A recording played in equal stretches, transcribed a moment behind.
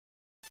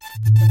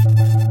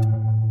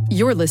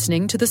You're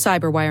listening to the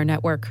Cyberwire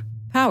Network,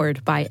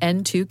 powered by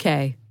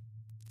N2K.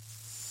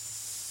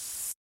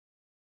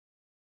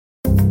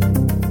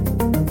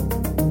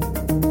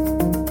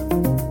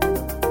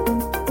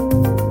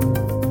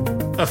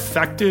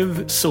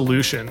 Effective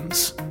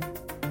solutions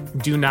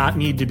do not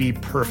need to be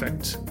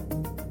perfect,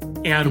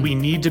 and we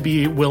need to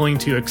be willing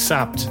to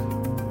accept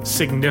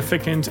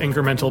significant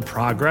incremental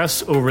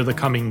progress over the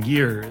coming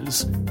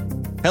years.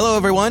 Hello,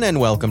 everyone, and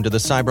welcome to the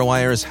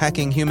Cyberwire's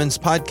Hacking Humans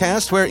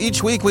podcast, where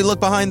each week we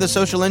look behind the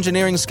social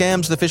engineering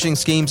scams, the phishing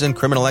schemes, and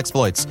criminal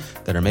exploits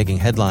that are making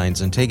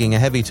headlines and taking a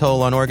heavy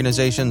toll on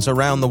organizations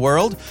around the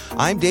world.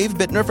 I'm Dave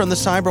Bittner from the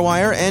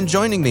Cyberwire, and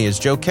joining me is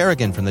Joe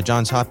Kerrigan from the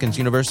Johns Hopkins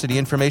University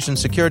Information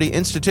Security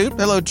Institute.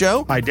 Hello,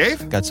 Joe. Hi,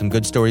 Dave. Got some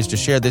good stories to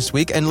share this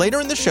week, and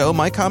later in the show,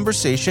 my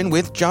conversation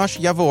with Josh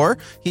Yavor.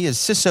 He is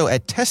CISO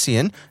at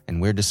Tessian,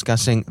 and we're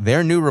discussing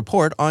their new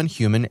report on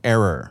human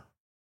error.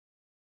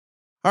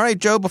 All right,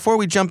 Joe, before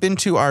we jump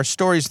into our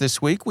stories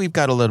this week, we've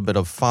got a little bit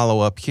of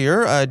follow-up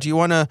here. Do you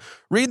want to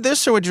read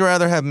this, or would you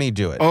rather have me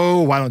do it?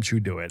 Oh, why don't you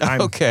do it?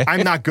 Okay.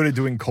 I'm not good at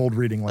doing cold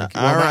reading like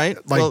you. All right.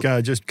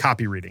 Just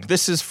copy reading.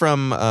 This is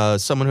from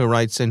someone who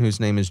writes in,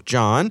 whose name is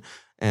John,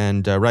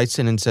 and writes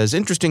in and says,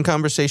 interesting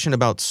conversation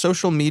about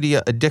social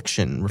media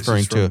addiction,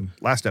 referring this is from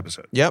last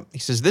episode. Yep. He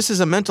says, this is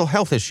a mental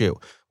health issue.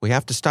 We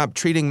have to stop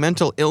treating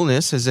mental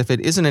illness as if it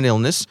isn't an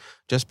illness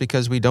just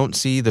because we don't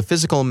see the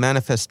physical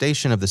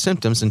manifestation of the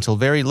symptoms until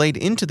very late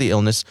into the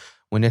illness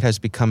when it has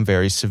become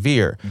very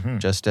severe. Mm-hmm.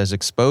 Just as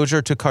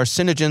exposure to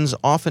carcinogens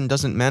often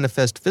doesn't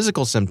manifest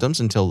physical symptoms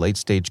until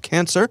late-stage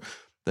cancer,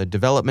 the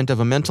development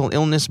of a mental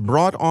illness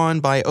brought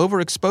on by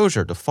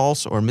overexposure to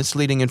false or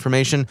misleading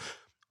information,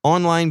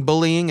 online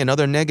bullying, and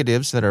other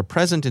negatives that are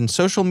present in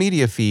social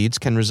media feeds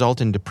can result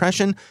in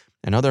depression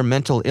and other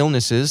mental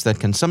illnesses that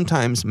can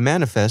sometimes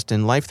manifest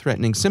in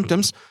life-threatening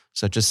symptoms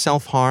such as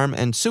self-harm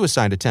and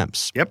suicide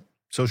attempts. Yep.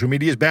 Social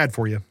media is bad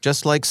for you.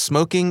 Just like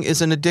smoking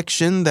is an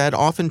addiction that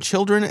often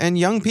children and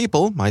young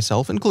people,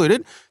 myself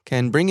included,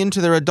 can bring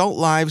into their adult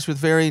lives with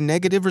very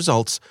negative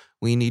results,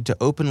 we need to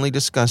openly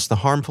discuss the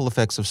harmful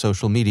effects of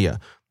social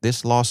media.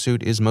 This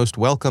lawsuit is most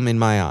welcome in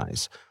my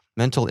eyes.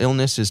 Mental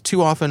illness is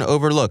too often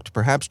overlooked.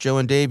 Perhaps, Joe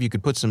and Dave, you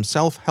could put some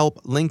self-help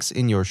links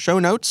in your show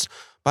notes.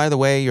 By the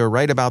way, you're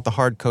right about the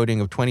hard coding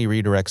of 20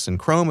 redirects in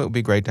Chrome. It would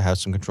be great to have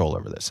some control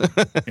over this.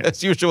 Yeah.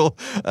 As usual,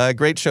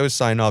 great show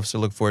sign-offs. So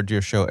look forward to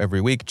your show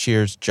every week.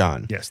 Cheers,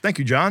 John. Yes. Thank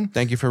you, John.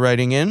 Thank you for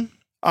writing in.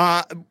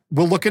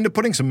 We'll look into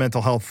putting some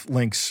mental health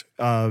links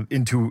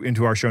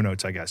into our show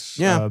notes, I guess.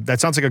 Yeah. That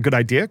sounds like a good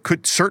idea.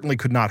 Could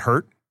not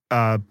hurt.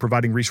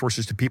 Providing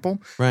resources to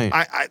people. Right.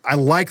 I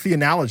like the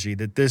analogy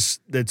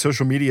that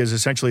social media is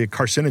essentially a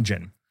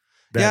carcinogen.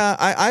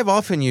 I've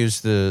often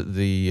used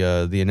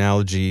the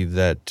analogy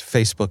that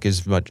Facebook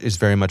is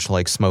very much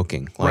like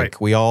smoking.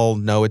 Like we all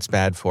know it's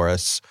bad for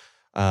us,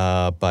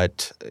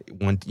 but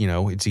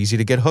it's easy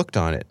to get hooked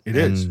on it. It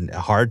is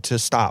hard to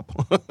stop.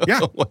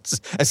 Yeah.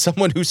 As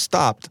someone who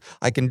stopped,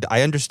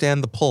 I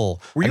understand the pull.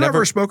 Were you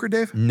ever a smoker,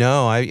 Dave?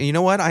 No, you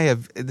know what? I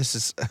have. This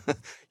is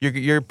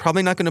you're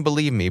probably not going to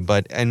believe me,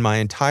 but in my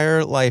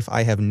entire life,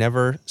 I have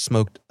never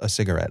smoked a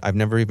cigarette. I've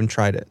never even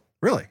tried it.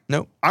 Really?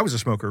 No. I was a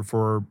smoker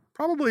for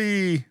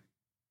probably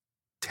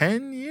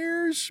 10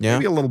 years, yeah.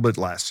 Maybe a little bit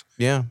less.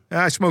 Yeah.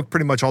 I smoked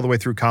pretty much all the way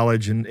through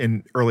college and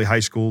in early high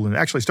school, and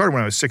actually started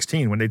when I was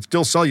 16, when they'd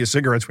still sell you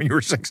cigarettes when you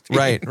were 16.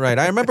 Right.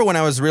 I remember when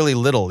I was really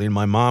little,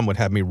 my mom would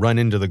have me run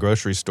into the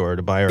grocery store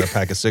to buy her a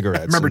pack of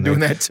cigarettes. I remember doing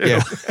that too.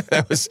 Yeah,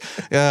 that was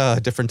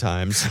different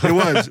times. It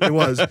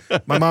was.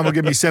 My mom would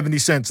give me 70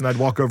 cents, and I'd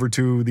walk over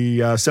to the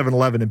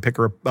 7-Eleven and pick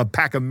her a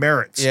pack of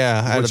Merritts.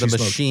 Yeah, out of the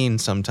machine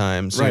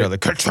sometimes. Right. The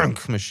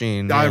ka-chunk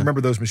machine. Yeah. I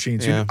remember those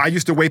machines. Yeah. I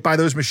used to wait by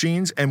those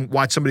machines and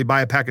watch somebody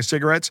buy a pack of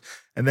cigarettes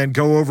and then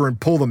go over and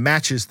pull the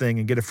matches thing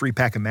and get a free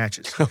pack of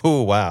matches.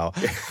 Oh, wow.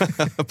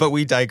 But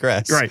we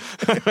digress. Right.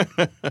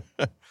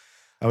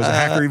 I was a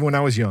hacker even when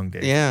I was young,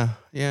 Dave.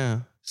 Yeah.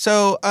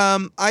 So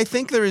I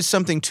think there is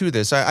something to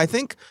this. I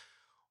think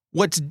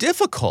what's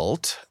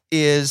difficult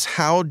is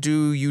how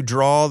do you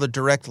draw the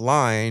direct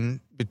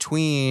line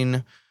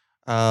between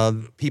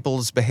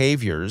people's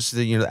behaviors,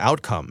 the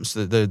outcomes,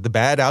 the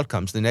bad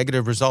outcomes, the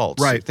negative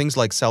results, right? Things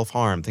like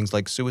self-harm, things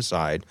like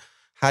suicide.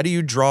 How do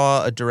you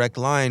draw a direct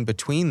line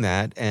between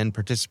that and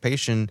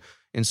participation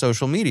in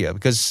social media?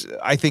 Because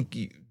I think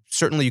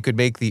certainly you could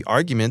make the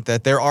argument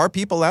that there are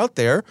people out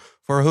there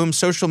for whom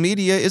social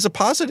media is a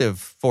positive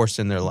force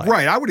in their life.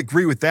 Right. I would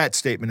agree with that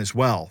statement as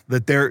well.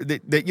 That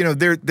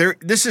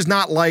this is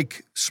not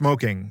like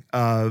smoking,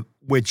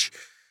 which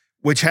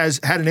has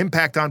had an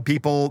impact on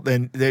people.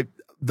 Then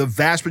the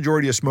vast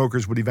majority of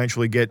smokers would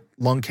eventually get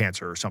lung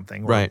cancer or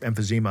something, or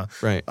emphysema.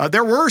 Right.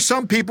 There were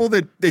some people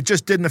that it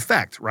just didn't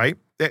affect. Right.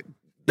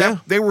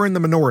 They were in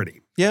the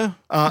minority. Yeah.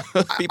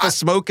 People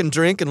smoke and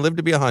drink and live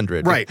to be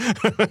 100. Right.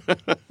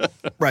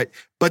 Right.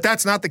 But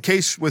that's not the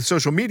case with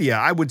social media.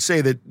 I would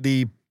say that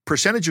the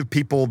percentage of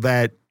people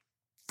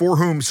for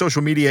whom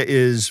social media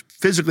is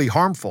physically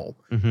harmful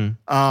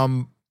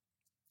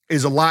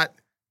is a lot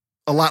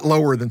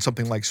lower than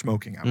something like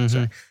smoking, I would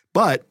say.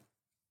 But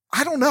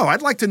I don't know.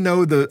 I'd like to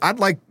know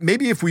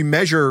maybe if we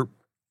measure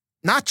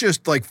not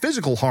just like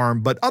physical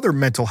harm, but other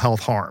mental health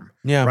harm.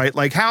 Yeah. Right.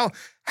 Like how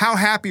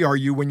happy are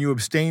you when you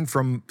abstain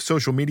from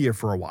social media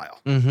for a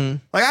while? Mm-hmm.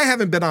 Like I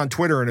haven't been on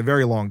Twitter in a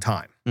very long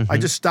time. Mm-hmm. I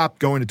just stopped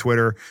going to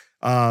Twitter.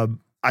 I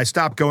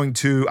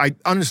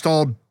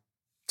uninstalled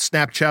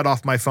Snapchat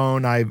off my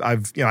phone.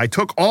 I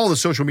took all the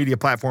social media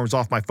platforms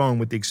off my phone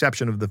with the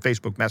exception of the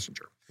Facebook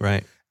Messenger.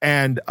 Right.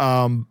 And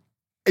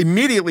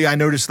immediately I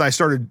noticed that I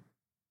started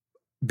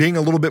being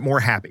a little bit more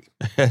happy.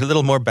 A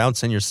little more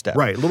bounce in your step.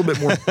 Right. A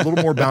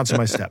little more bounce in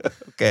my step.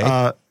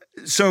 Okay.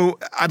 So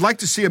I'd like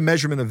to see a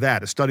measurement of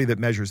that, a study that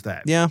measures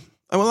that. Yeah.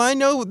 Well, I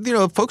know,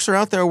 folks are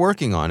out there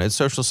working on it,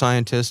 social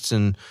scientists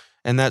and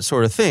that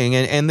sort of thing.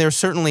 And there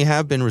certainly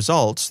have been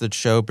results that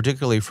show,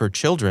 particularly for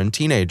children,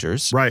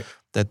 teenagers, Right.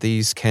 that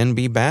these can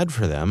be bad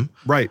for them.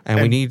 Right.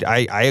 And we need,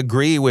 I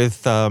agree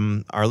with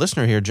our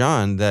listener here,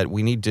 John, that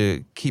we need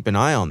to keep an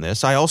eye on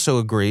this. I also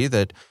agree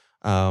that,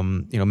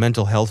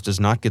 mental health does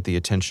not get the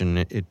attention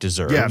it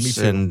deserves. Yeah, me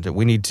too. And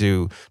we need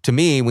to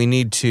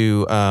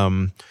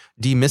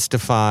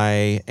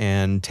demystify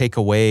and take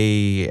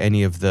away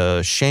any of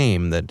the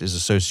shame that is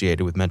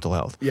associated with mental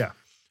health. Yeah.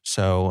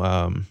 So,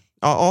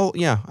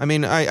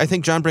 I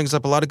think John brings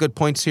up a lot of good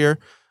points here,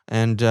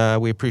 and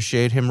we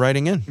appreciate him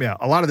writing in. Yeah.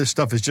 A lot of this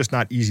stuff is just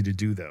not easy to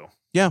do, though.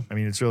 Yeah. I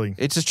mean, it's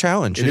a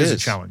challenge. It is a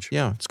challenge.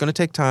 Yeah. It's going to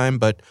take time,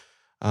 but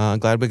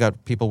glad we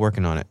got people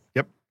working on it.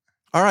 Yep.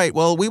 All right.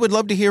 Well, we would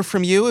love to hear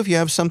from you. If you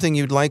have something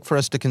you'd like for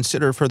us to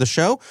consider for the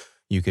show,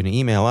 you can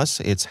email us.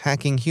 It's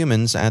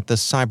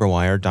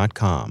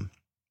hackinghumans@thecyberwire.com.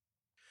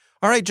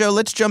 All right, Joe,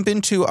 let's jump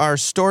into our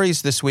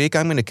stories this week.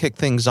 I'm going to kick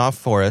things off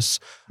for us.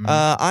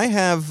 Mm-hmm. I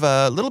have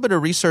a little bit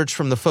of research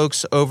from the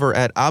folks over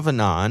at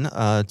Avanan.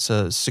 It's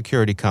a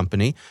security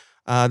company.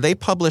 They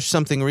published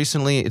something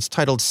recently. It's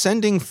titled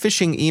Sending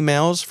Phishing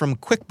Emails from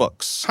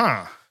QuickBooks.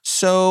 Huh.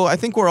 So I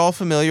think we're all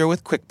familiar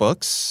with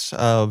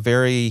QuickBooks,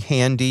 very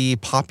handy,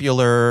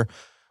 popular,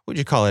 what do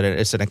you call it?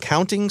 It's an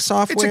accounting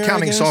software, It's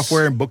accounting I guess?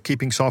 software and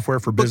bookkeeping software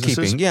for businesses.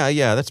 Bookkeeping,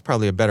 yeah, that's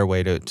probably a better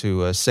way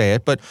to say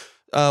it. But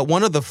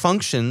one of the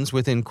functions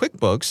within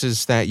QuickBooks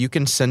is that you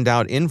can send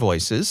out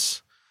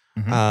invoices.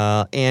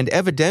 Mm-hmm. And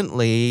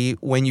evidently,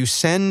 when you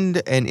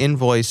send an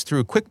invoice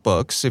through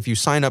QuickBooks, if you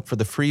sign up for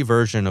the free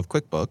version of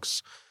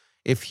QuickBooks,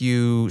 if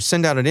you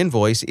send out an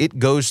invoice, it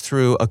goes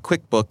through a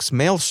QuickBooks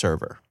mail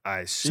server.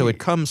 I see. So it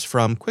comes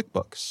from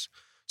QuickBooks.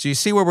 So you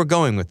see where we're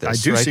going with this, I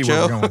do right, see Joe?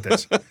 where we're going with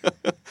this.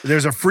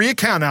 There's a free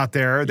account out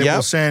there that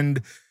will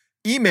send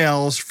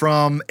emails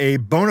from a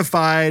bona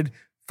fide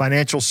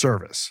financial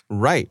service.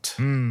 Right.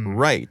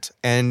 Right.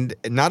 And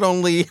not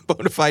only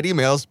bona fide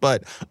emails,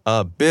 but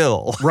a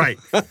bill. Right.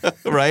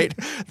 Right?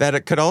 That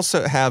it could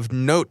also have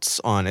notes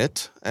on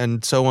it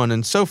and so on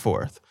and so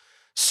forth.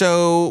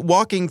 So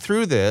walking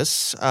through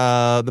this,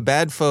 the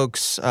bad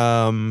folks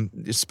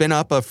spin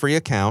up a free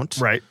account.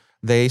 Right.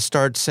 They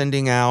start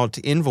sending out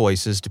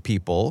invoices to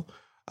people.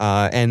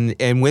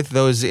 And with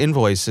those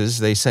invoices,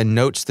 they send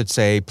notes that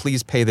say,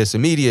 please pay this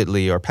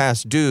immediately or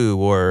past due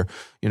or,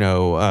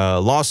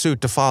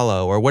 lawsuit to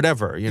follow or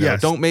whatever. Yes.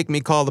 Don't make me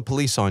call the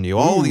police on you.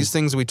 All these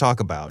things we talk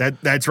about.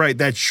 That's right.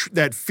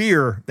 That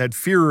fear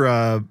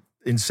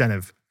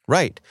incentive.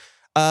 Right.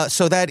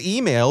 So that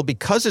email,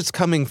 because it's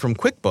coming from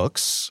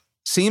QuickBooks,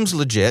 seems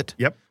legit.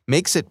 Yep.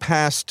 Makes it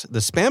past the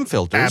spam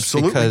filters.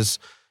 Absolutely. Because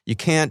you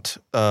can't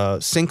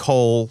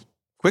sinkhole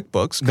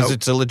QuickBooks because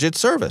it's a legit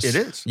service. It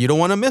is. You don't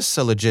want to miss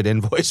a legit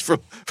invoice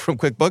from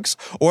QuickBooks,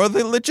 or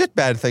the legit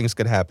bad things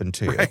could happen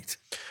to you. Right.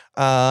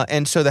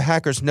 And so the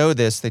hackers know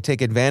this. They take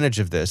advantage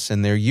of this,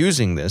 and they're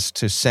using this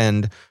to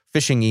send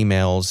phishing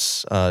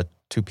emails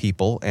to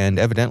people. And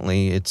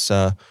evidently, it's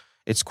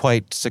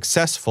quite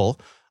successful.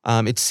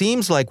 It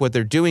seems like what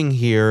they're doing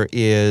here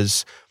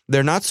is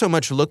they're not so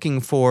much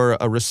looking for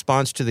a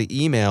response to the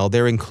email.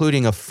 They're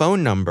including a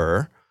phone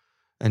number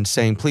and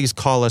saying, please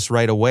call us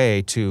right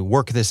away to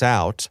work this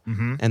out.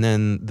 Mm-hmm. And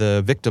then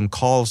the victim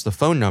calls the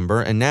phone number,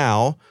 and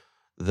now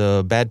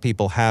the bad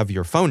people have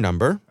your phone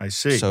number. I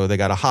see. So they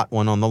got a hot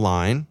one on the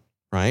line,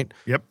 right?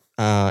 Yep.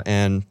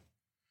 And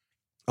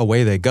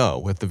away they go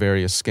with the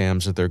various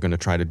scams that they're going to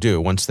try to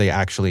do. Once they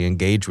actually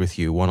engage with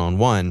you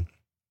one-on-one,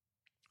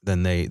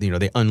 then they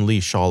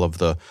unleash all of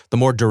the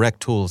more direct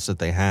tools that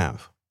they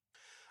have.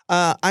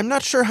 I'm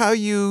not sure how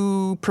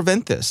you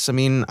prevent this. I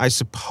mean, I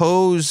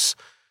suppose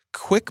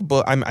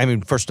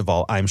first of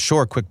all, I'm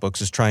sure QuickBooks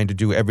is trying to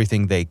do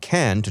everything they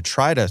can to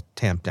try to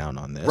tamp down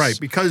on this. Right,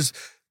 because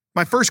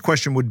my first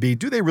question would be,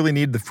 do they really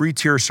need the free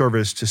tier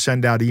service to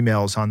send out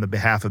emails on the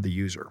behalf of the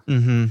user?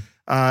 Mm-hmm.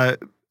 I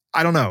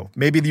don't know.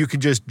 Maybe you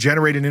could just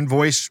generate an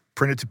invoice,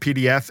 print it to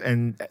PDF,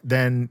 and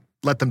then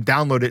let them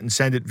download it and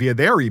send it via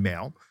their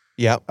email.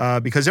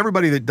 Yep. Because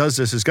everybody that does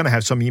this is going to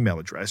have some email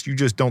address. You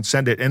just don't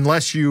send it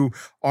unless you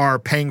are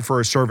paying for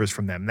a service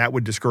from them. That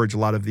would discourage a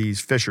lot of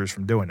these phishers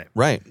from doing it.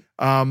 Right.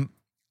 I'm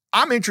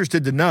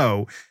interested to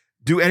know,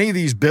 do any of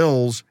these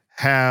bills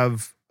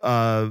have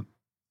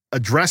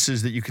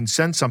addresses that you can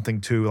send something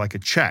to, like a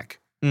check?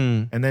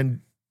 And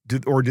then,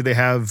 do they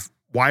have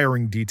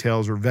wiring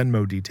details or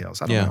Venmo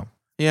details? I don't know.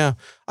 Yeah,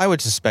 I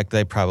would suspect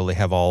they probably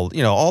have all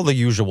the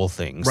usual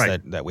things Right.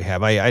 that we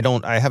have.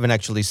 I haven't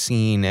actually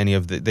seen any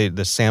of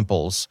the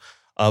samples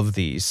of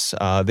these.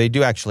 They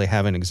do actually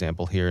have an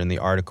example here in the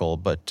article,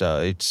 but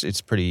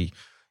it's pretty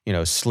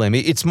slim.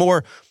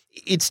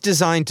 It's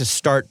designed to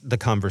start the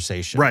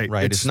conversation. Right.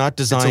 It's not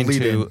designed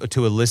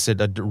to elicit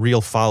a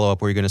real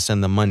follow-up where you're going to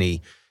send the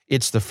money.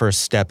 It's the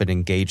first step in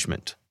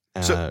engagement.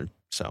 So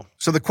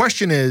the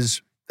question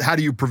is, how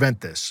do you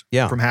prevent this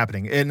from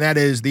happening? And that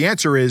is, the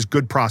answer is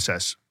good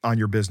process on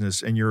your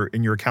business and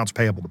in your accounts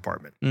payable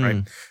department,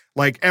 right?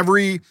 Like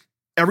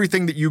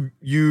everything that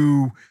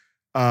you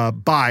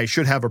buy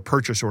should have a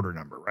purchase order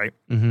number, right?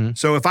 Mm-hmm.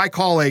 So if I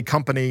call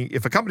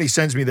if a company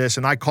sends me this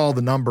and I call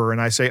the number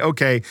and I say,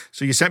 okay,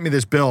 so you sent me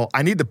this bill,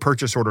 I need the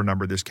purchase order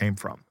number this came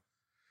from.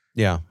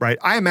 Yeah. Right.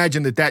 I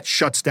imagine that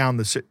shuts down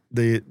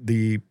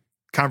the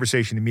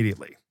conversation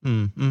immediately,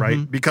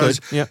 right?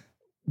 Because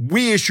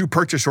we issue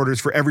purchase orders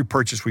for every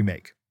purchase we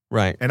make.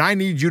 Right. And I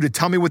need you to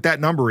tell me what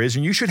that number is,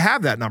 and you should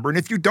have that number. And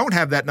if you don't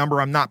have that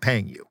number, I'm not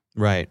paying you.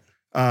 Right.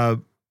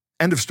 End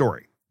of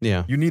story.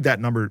 Yeah. You need that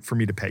number for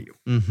me to pay you.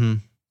 Mm-hmm.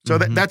 So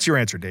that's your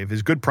answer, Dave,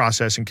 is good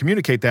process and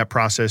communicate that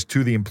process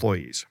to the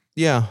employees.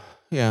 Yeah.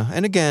 Yeah.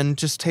 And again,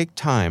 just take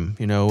time.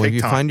 If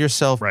you find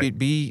yourself,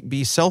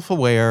 be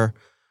self-aware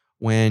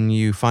when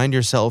you find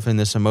yourself in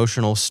this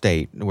emotional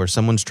state where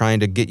someone's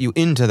trying to get you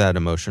into that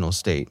emotional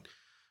state.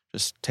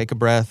 Just take a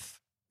breath.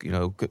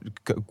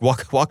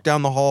 Walk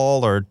down the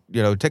hall, or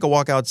take a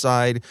walk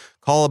outside,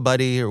 call a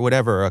buddy or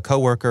whatever, a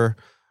coworker.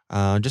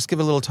 Just give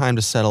it a little time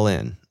to settle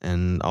in,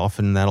 and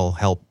often that'll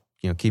help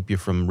keep you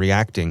from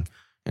reacting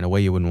in a way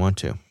you wouldn't want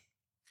to.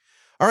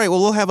 All right, well,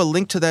 we'll have a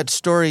link to that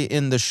story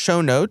in the show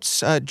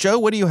notes. Joe,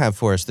 what do you have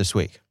for us this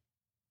week?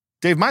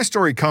 Dave, my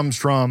story comes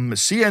from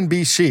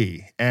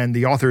CNBC, and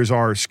the authors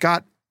are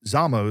Scott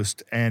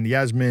Zamost and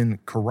Yasmin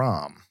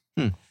Karam.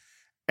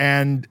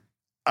 And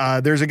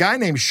there's a guy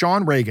named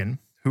Sean Reagan,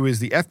 who is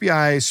the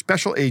FBI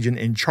special agent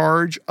in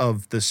charge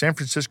of the San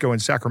Francisco and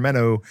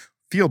Sacramento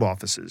field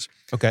offices.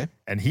 Okay.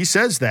 And he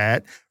says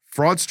that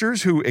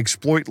fraudsters who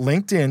exploit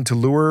LinkedIn to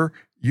lure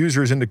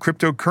users into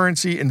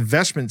cryptocurrency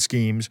investment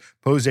schemes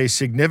pose a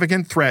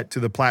significant threat to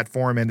the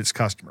platform and its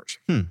customers.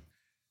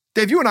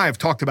 Dave, you and I have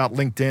talked about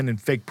LinkedIn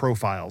and fake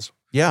profiles.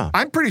 Yeah.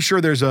 I'm pretty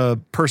sure there's a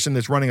person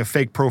that's running a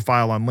fake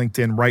profile on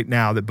LinkedIn right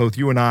now that both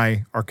you and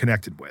I are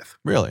connected with.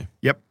 Really?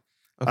 Yep.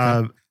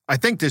 Okay. I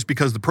think this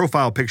because the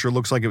profile picture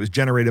looks like it was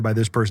generated by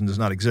this person does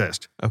not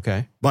exist.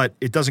 Okay. But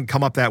it doesn't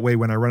come up that way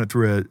when I run it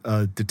through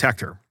a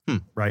detector,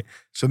 right?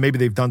 So maybe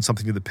they've done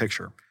something to the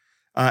picture.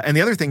 And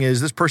the other thing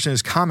is this person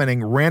is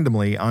commenting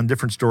randomly on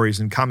different stories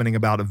and commenting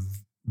about a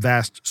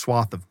vast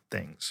swath of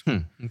things.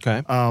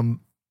 Okay.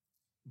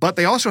 But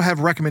they also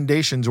have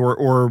recommendations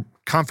or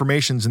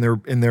confirmations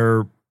in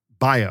their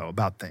bio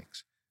about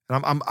things.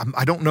 And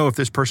I don't know if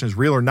this person is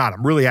real or not.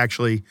 I'm really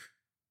actually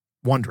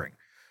wondering.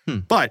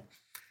 But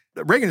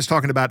Reagan is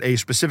talking about a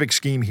specific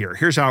scheme here.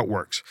 Here's how it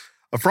works.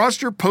 A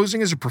fraudster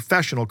posing as a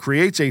professional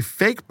creates a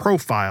fake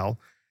profile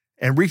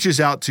and reaches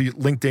out to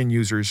LinkedIn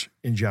users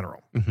in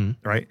general,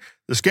 right?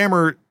 The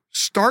scammer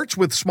starts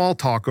with small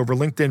talk over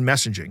LinkedIn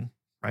messaging,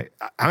 right?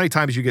 How many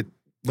times you get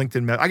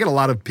LinkedIn? I get a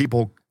lot of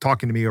people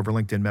talking to me over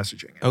LinkedIn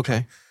messaging.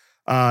 Okay.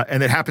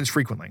 And it happens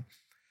frequently.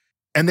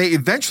 And they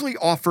eventually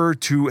offer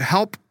to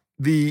help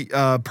the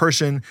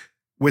person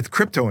with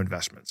crypto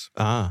investments,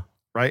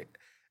 right?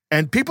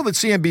 And people that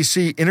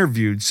CNBC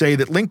interviewed say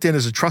that LinkedIn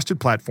is a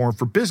trusted platform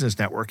for business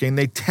networking.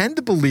 They tend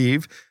to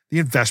believe the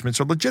investments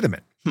are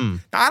legitimate. Now,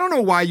 I don't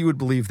know why you would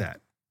believe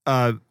that.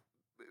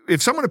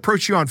 If someone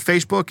approached you on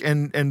Facebook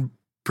and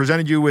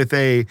presented you with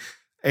a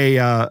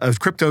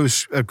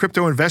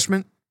crypto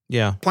investment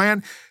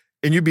plan,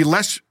 and you'd be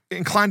less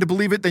inclined to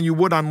believe it than you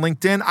would on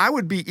LinkedIn, I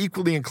would be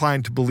equally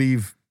inclined to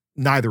believe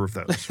neither of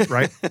those,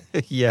 right?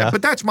 Yeah.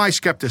 But that's my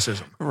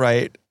skepticism.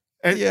 Right.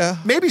 And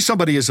maybe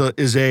somebody is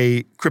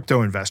a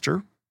crypto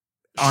investor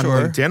on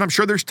LinkedIn. I'm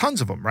sure there's tons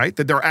of them, right?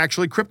 That they're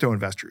actually crypto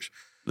investors.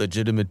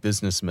 Legitimate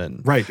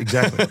businessmen. Right,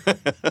 exactly.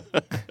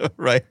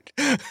 Right.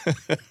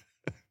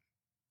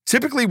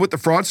 Typically what the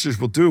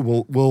fraudsters will do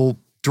will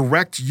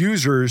direct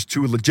users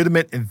to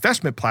legitimate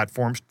investment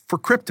platforms for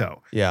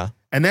crypto. Yeah.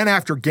 And then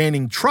after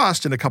gaining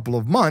trust in a couple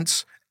of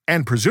months,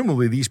 and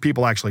presumably these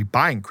people actually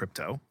buying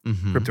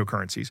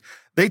cryptocurrencies,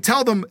 they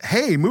tell them,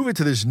 hey, move it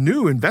to this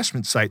new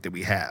investment site that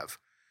we have.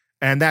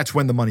 And that's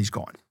when the money's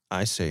gone.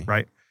 I see.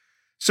 Right?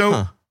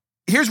 So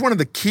here's one of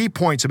the key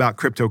points about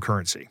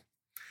cryptocurrency.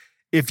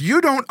 If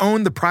you don't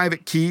own the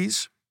private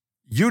keys,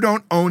 you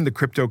don't own the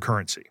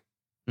cryptocurrency.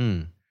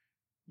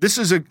 This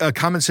is a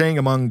common saying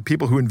among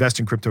people who invest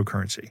in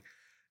cryptocurrency.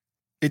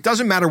 It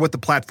doesn't matter what the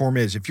platform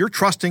is. If you're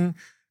trusting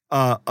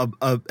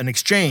an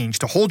exchange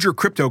to hold your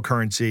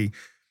cryptocurrency,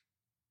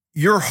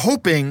 you're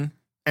hoping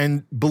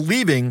and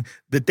believing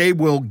that they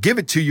will give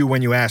it to you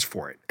when you ask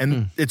for it.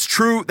 And it's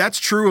true. That's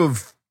true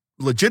of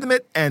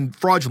legitimate and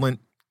fraudulent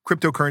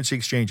cryptocurrency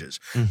exchanges.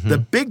 The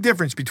big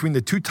difference between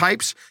the two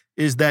types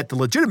is that the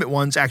legitimate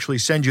ones actually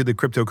send you the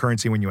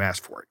cryptocurrency when you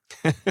ask for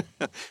it.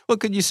 Well,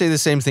 could you say the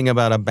same thing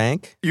about a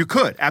bank? You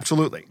could,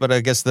 absolutely. But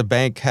I guess the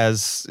bank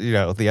has, the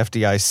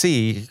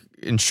FDIC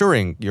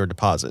insuring your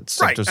deposits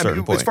Right. up to a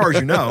certain point. As far as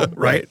you know,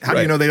 right? How do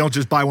right. you know they don't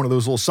just buy one of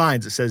those little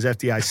signs that says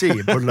FDIC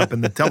and put it up in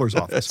the teller's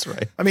office? That's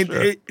right. I mean,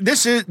 Sure.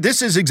 this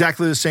is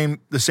exactly the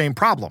same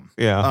problem.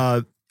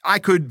 Yeah. I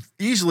could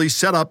easily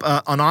set up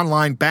an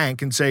online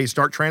bank and say,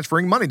 start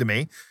transferring money to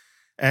me,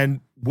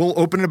 and we'll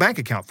open a bank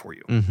account for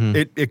you. Mm-hmm.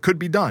 It could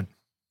be done.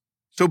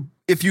 So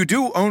if you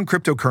do own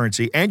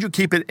cryptocurrency and you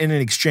keep it in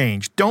an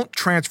exchange, don't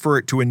transfer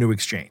it to a new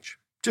exchange.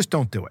 Just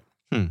don't do it.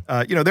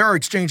 There are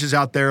exchanges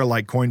out there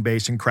like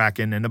Coinbase and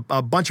Kraken and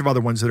a bunch of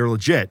other ones that are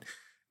legit.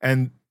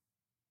 And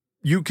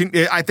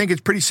I think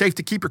it's pretty safe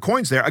to keep your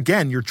coins there.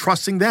 Again, you're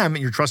trusting them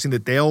and you're trusting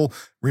that they'll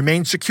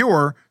remain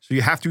secure. So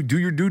you have to do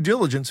your due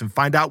diligence and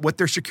find out what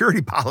their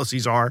security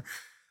policies are.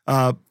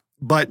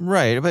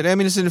 Right. But I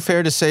mean, isn't it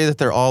fair to say that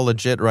they're all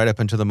legit right up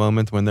until the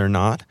moment when they're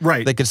not?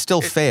 Right. They could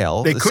still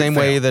fail. They the could same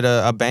way fail.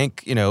 that a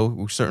bank,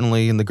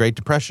 certainly in the Great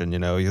Depression,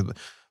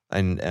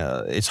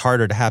 it's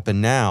harder to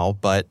happen now,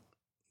 but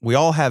we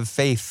all have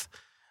faith.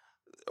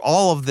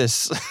 All of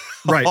this,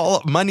 Right.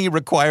 all money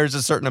requires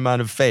a certain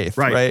amount of faith,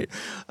 right?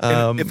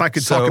 And if I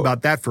could talk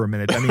about that for a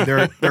minute, I mean,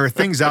 there are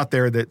things out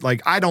there that,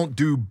 like, I don't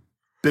do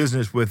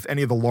business with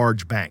any of the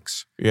large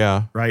banks,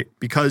 Yeah. right?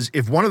 Because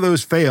if one of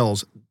those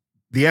fails,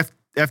 the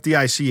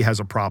FDIC has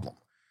a problem,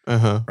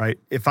 Uh-huh. right?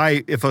 If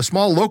a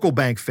small local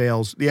bank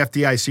fails, the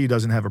FDIC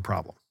doesn't have a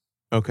problem,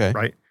 Okay.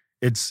 right?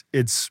 It's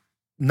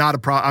not a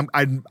problem.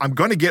 I'm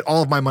going to get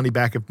all of my money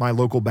back if my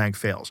local bank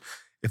fails.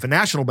 If a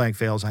national bank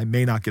fails, I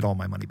may not get all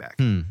my money back.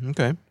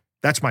 Okay.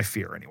 That's my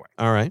fear anyway.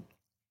 All right.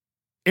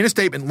 In a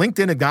statement,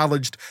 LinkedIn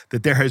acknowledged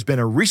that there has been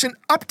a recent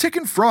uptick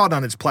in fraud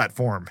on its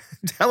platform,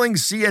 telling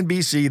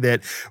CNBC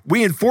that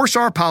we enforce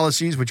our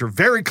policies, which are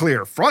very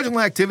clear.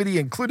 Fraudulent activity,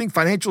 including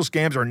financial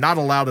scams, are not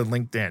allowed in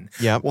LinkedIn.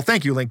 Yep. Well,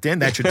 thank you, LinkedIn.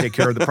 That should take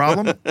care of the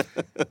problem.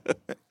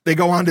 They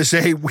go on to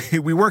say,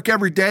 we work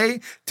every day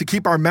to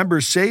keep our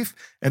members safe,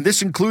 and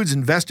this includes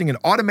investing in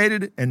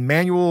automated and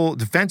manual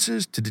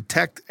defenses to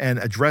detect and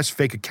address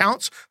fake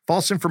accounts,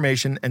 false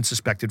information, and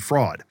suspected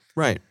fraud.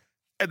 Right.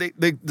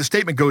 The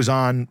statement goes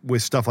on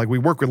with stuff like we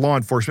work with law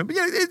enforcement, but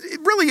it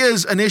really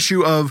is an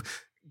issue of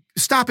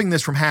stopping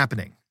this from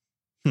happening.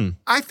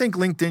 I think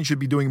LinkedIn should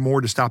be doing more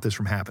to stop this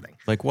from happening.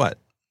 Like what?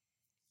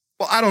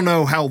 Well, I don't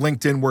know how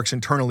LinkedIn works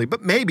internally,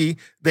 but maybe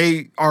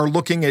they are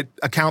looking at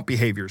account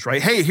behaviors, right?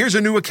 Hey, here's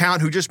a new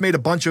account who just made a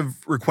bunch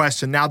of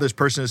requests and now this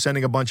person is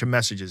sending a bunch of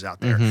messages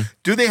out there. Mm-hmm.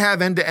 Do they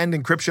have end-to-end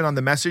encryption on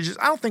the messages?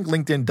 I don't think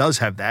LinkedIn does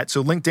have that.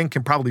 So LinkedIn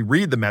can probably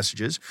read the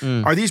messages.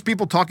 Are these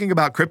people talking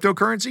about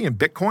cryptocurrency and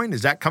Bitcoin?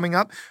 Is that coming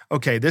up?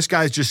 Okay, this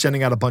guy's just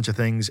sending out a bunch of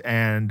things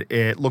and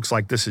it looks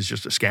like this is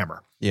just a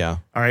scammer. Yeah.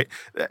 All right.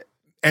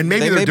 And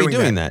maybe They they're may be doing,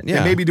 doing that. Yeah.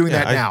 They may be doing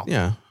Yeah, that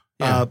now.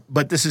 Yeah.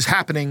 But this is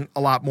happening a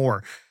lot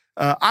more.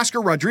 Oscar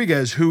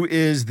Rodriguez, who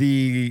is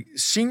the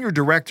senior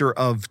director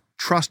of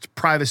Trust,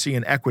 Privacy,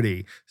 and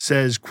Equity,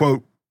 says,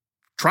 quote,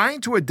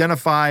 trying to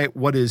identify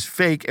what is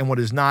fake and what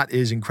is not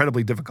is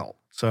incredibly difficult.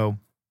 So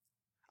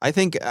I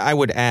think I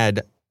would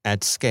add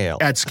at scale.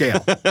 at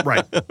scale,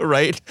 right.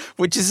 Right?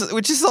 Which is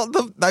all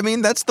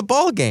that's the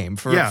ball game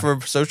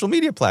for social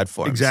media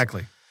platforms.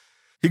 Exactly.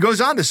 He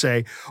goes on to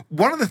say,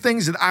 one of the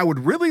things that I would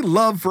really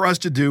love for us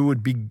to do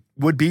would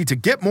be to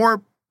get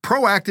more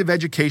proactive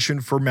education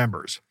for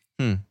members.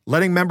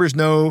 Letting members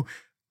know,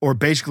 or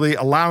basically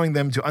allowing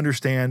them to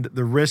understand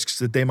the risks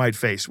that they might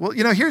face. Well,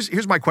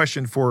 here's my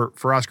question for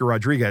Oscar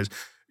Rodriguez.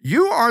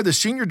 You are the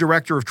senior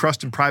director of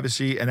Trust,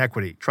 Privacy, and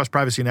Equity.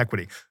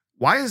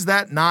 Why is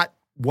that not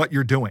what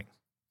you're doing?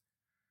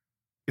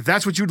 If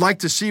that's what you'd like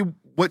to see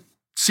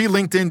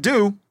LinkedIn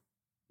do,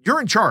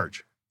 you're in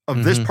charge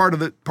of this part of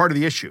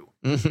the issue.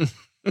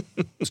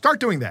 Start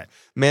doing that.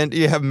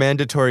 You have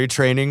mandatory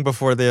training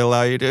before they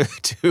allow you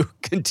to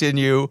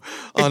continue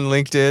on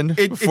LinkedIn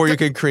before you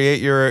can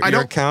create your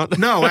account?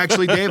 No,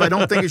 actually, Dave, I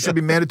don't think it should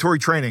be mandatory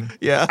training.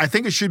 Yeah. I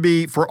think it should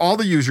be, for all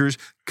the users,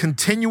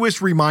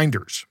 continuous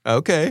reminders,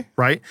 Okay.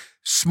 right?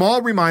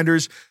 Small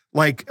reminders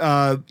like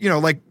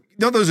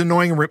those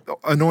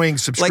annoying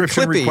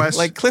subscription requests.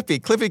 Like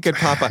Clippy could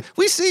pop up.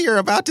 We see you're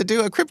about to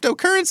do a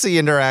cryptocurrency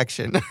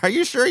interaction. Are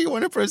you sure you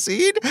want to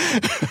proceed?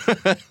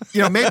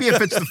 Maybe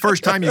if it's the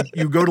first time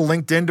you go to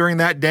LinkedIn during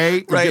that day,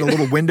 you get a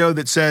little window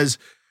that says,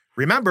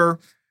 remember,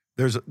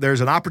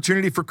 there's an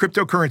opportunity for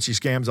cryptocurrency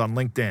scams on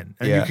LinkedIn,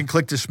 and you can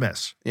click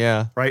dismiss.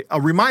 Yeah. Right? A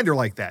reminder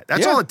like that.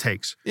 That's all it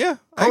takes. Yeah.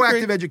 I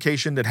agree. Proactive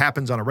education that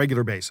happens on a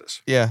regular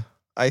basis. Yeah.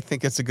 I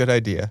think it's a good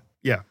idea.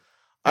 Yeah.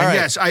 All And right.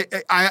 yes,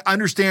 I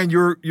understand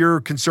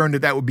you're concerned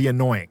that would be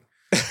annoying.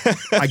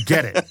 I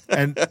get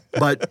it.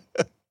 But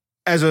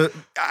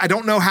I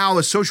don't know how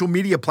a social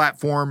media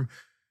platform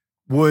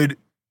would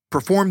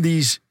perform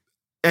these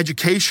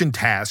education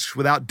tasks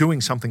without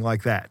doing something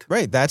like that.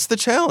 Right. That's the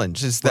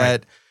challenge, is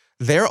that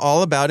they're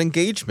all about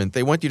engagement.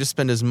 They want you to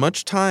spend as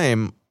much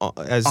time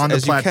as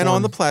you can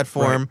on the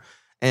platform. Right.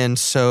 And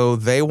so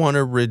they want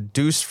to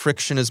reduce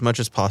friction as much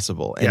as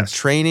possible. And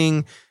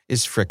training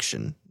is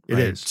friction. It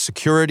right? is.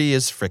 Security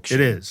is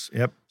friction. It is.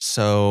 Yep.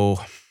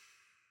 So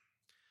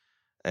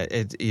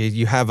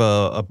you have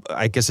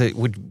I guess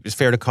it's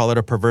fair to call it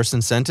a perverse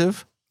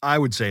incentive? I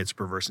would say it's a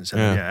perverse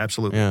incentive. Yeah,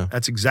 absolutely. Yeah.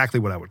 That's exactly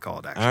what I would call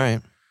it,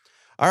 actually.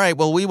 All right.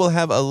 Well, we will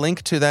have a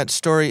link to that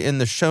story in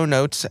the show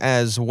notes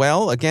as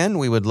well. Again,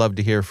 we would love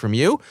to hear from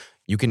you.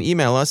 You can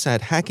email us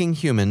at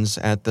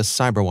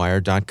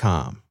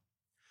hackinghumans@thecyberwire.com.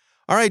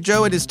 All right,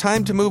 Joe, it is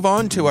time to move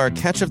on to our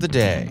catch of the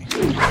day.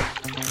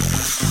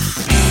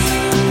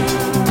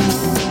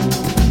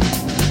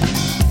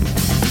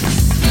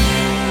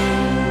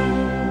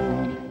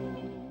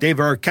 Dave,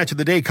 our catch of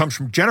the day comes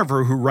from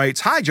Jennifer, who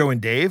writes, "Hi, Joe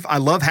and Dave. I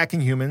love Hacking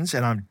Humans,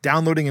 and I'm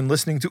downloading and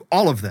listening to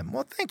all of them."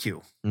 Well, thank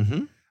you.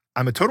 Mm-hmm.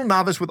 I'm a total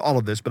novice with all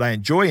of this, but I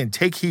enjoy and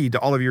take heed to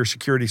all of your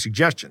security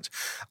suggestions.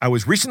 I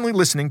was recently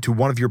listening to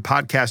one of your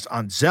podcasts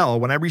on Zelle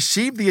when I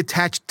received the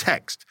attached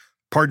text.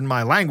 Pardon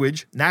my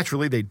language.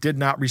 Naturally, they did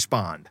not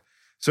respond.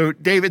 So,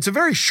 Dave, it's a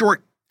very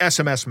short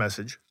SMS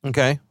message.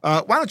 Okay.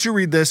 Why don't you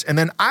read this, and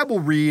then I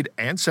will read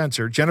and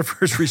censor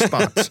Jennifer's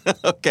response.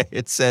 Okay.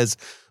 It says,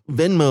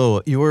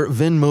 Venmo, your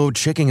Venmo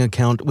checking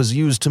account was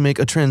used to make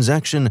a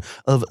transaction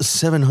of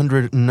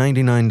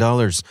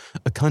 $799.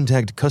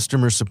 Contact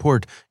customer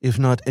support if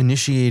not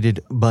initiated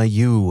by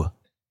you.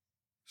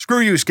 Screw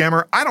you,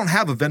 scammer. I don't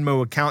have a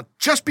Venmo account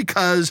just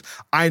because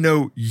I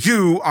know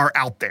you are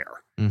out there.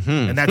 Mm-hmm.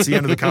 And that's the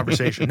end of the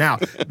conversation. Now,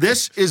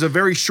 this is a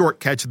very short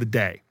catch of the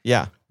day.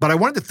 Yeah. But I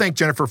wanted to thank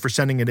Jennifer for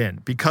sending it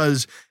in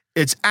because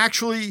it's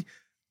actually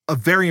a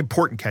very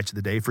important catch of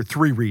the day for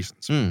 3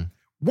 reasons.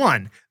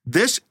 One,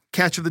 this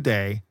catch of the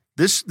day,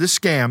 this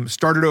scam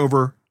started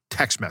over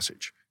text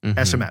message,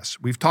 SMS.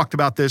 We've talked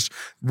about this.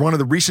 One of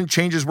the recent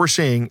changes we're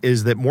seeing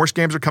is that more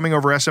scams are coming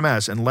over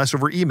SMS and less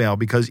over email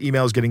because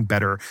email is getting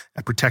better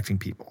at protecting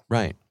people.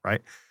 Right.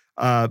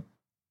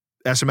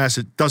 SMS,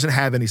 it doesn't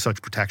have any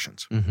such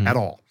protections at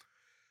all.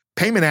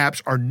 Payment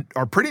apps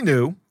are pretty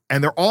new,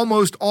 and they're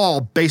almost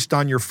all based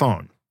on your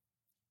phone.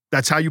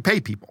 That's how you pay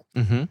people.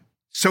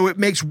 So it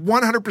makes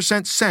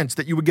 100% sense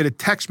that you would get a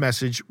text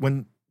message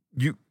when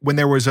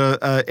there was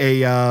a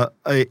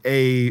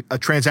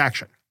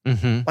transaction.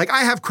 Like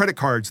I have credit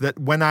cards that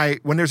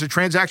when there's a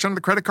transaction on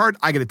the credit card,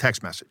 I get a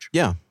text message.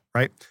 Yeah.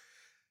 Right.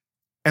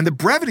 And the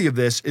brevity of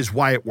this is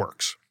why it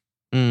works.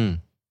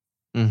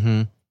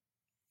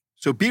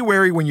 So be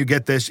wary when you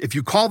get this. If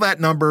you call that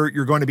number,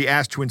 you're going to be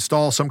asked to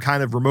install some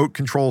kind of remote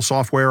control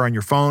software on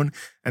your phone,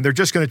 and they're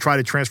just going to try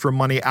to transfer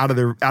money out of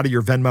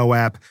your Venmo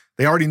app.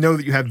 They already know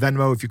that you have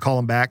Venmo if you call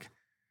them back,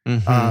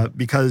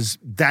 because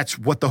that's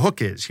what the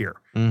hook is here,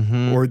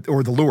 or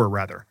the lure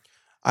rather.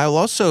 I'll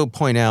also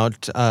point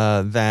out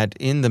that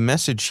in the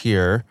message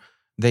here,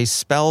 they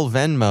spell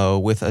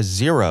Venmo with a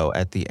 0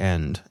 at the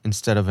end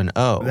instead of an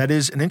O. That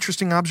is an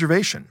interesting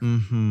observation.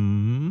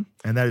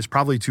 And that is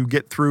probably to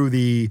get through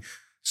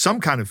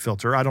some kind of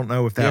filter. I don't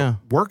know if that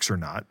works or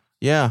not.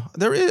 Yeah,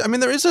 there is. I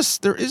mean, there is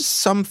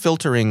some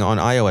filtering on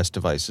iOS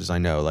devices. I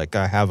know, like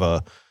I have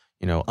a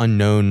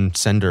unknown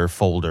sender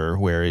folder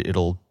where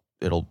it'll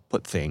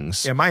put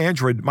things. Yeah,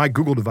 my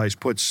Google device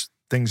puts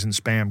things in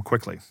spam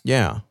quickly.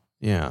 Yeah.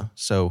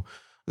 So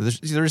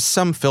there's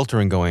some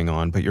filtering going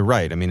on, but you're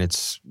right. I mean,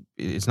 it's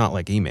not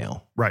like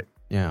email. Right.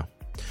 Yeah.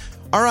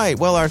 All right.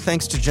 Well, our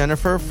thanks to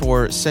Jennifer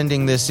for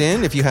sending this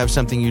in. If you have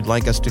something you'd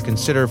like us to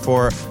consider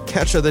for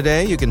Catch of the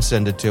Day, you can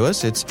send it to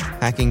us. It's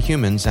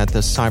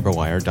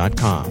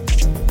hackinghumans@thecyberwire.com.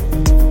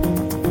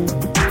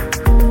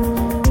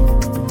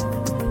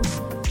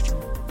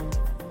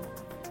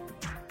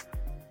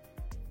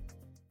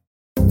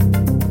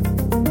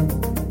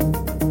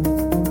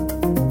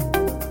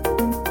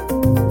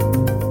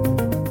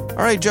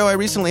 All right, Joe, I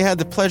recently had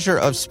the pleasure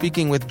of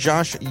speaking with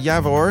Josh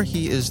Yavor.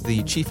 He is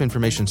the Chief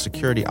Information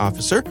Security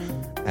Officer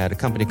at a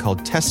company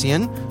called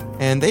Tessian,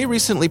 and they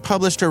recently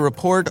published a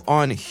report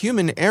on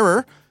human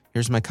error.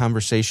 Here's my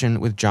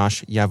conversation with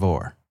Josh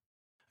Yavor.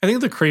 I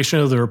think the creation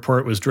of the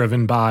report was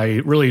driven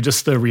by really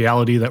just the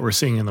reality that we're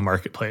seeing in the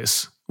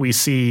marketplace. We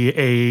see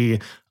a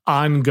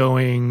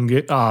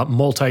ongoing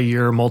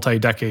multi-year,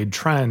 multi-decade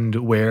trend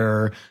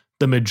where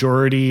the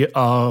majority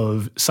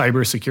of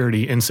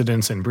cybersecurity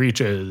incidents and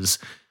breaches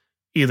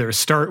either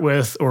start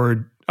with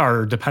or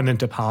are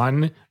dependent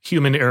upon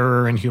human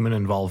error and human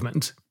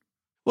involvement.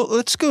 Well,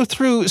 let's go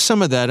through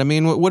some of that. I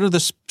mean, what are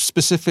the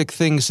specific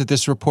things that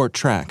this report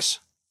tracks?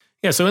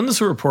 Yeah, so in this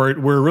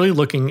report, we're really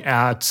looking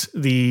at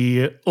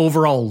the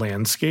overall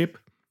landscape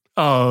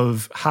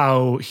of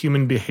how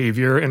human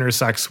behavior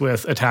intersects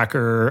with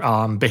attacker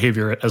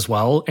behavior as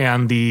well,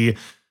 and the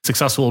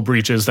successful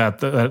breaches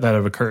that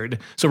have occurred.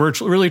 So we're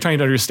really trying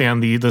to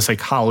understand the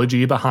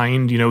psychology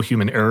behind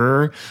human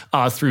error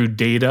through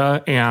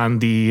data and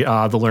the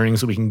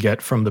learnings that we can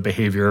get from the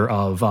behavior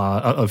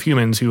of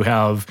humans who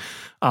have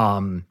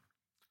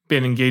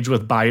been engaged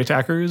with by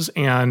attackers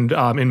and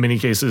in many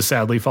cases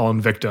sadly fallen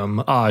victim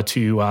to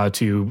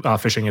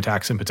phishing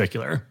attacks in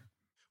particular.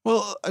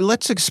 Well,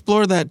 let's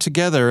explore that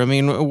together. I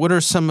mean, what are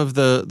some of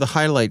the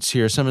highlights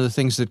here? Some of the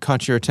things that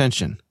caught your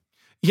attention?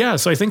 Yeah,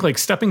 so I think like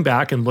stepping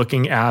back and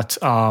looking at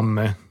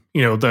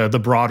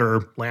the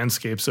broader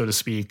landscape, so to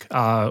speak.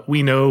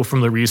 We know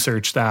from the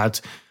research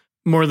that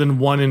more than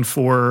 1 in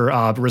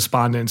 4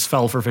 respondents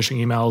fell for phishing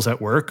emails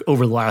at work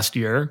over the last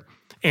year.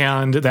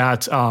 And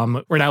that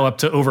we're now up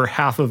to over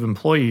half of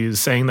employees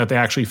saying that they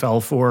actually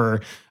fell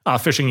for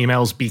phishing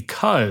emails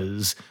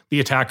because the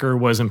attacker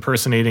was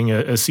impersonating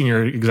a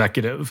senior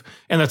executive.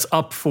 And that's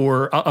up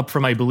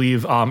from, I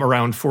believe,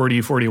 around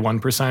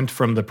 41%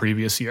 from the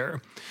previous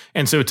year.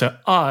 And so to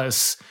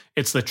us,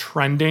 it's the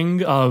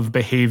trending of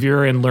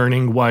behavior and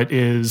learning what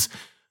is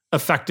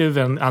effective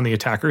and on the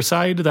attacker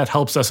side that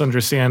helps us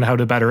understand how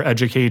to better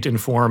educate,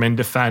 inform, and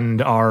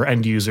defend our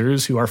end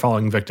users who are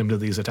falling victim to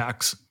these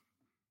attacks.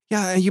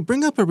 Yeah, you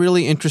bring up a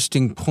really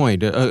interesting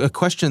point, a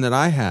question that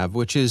I have,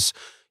 which is,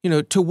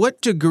 to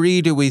what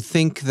degree do we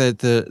think that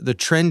the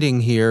trending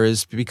here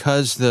is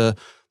because the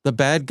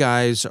bad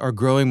guys are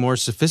growing more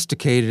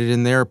sophisticated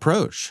in their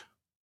approach?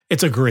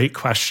 It's a great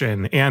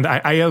question, and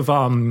I have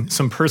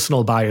some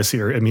personal bias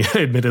here.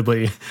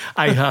 Admittedly,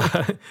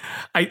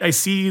 I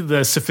see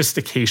the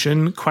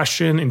sophistication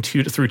question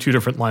through two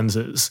different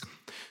lenses.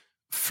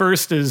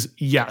 First is,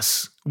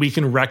 yes, we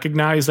can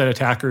recognize that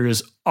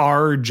attackers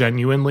are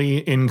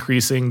genuinely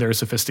increasing their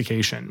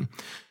sophistication.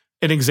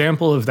 An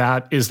example of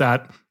that is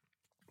that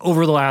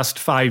over the last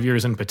 5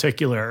 years in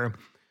particular,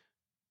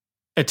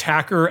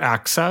 attacker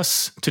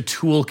access to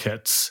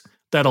toolkits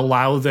that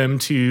allow them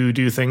to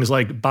do things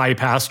like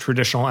bypass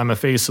traditional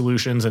MFA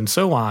solutions and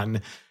so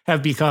on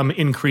have become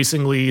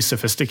increasingly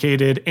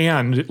sophisticated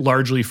and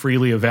largely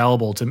freely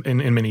available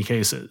in many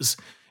cases.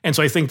 And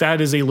so I think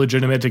that is a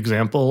legitimate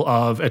example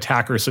of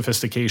attacker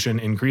sophistication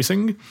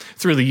increasing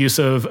through the use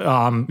of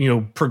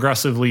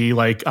progressively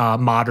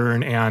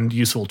modern and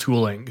useful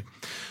tooling.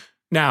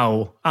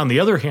 Now, on the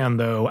other hand,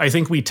 though, I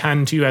think we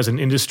tend to, as an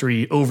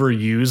industry,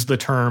 overuse the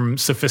term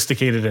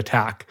sophisticated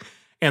attack.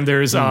 And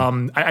there's,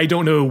 I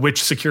don't know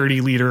which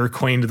security leader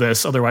coined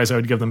this, otherwise I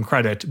would give them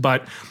credit,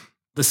 but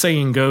the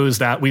saying goes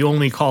that we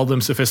only call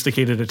them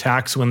sophisticated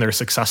attacks when they're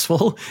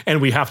successful,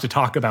 and we have to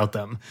talk about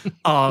them.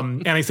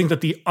 And I think that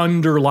the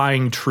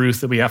underlying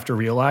truth that we have to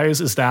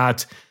realize is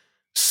that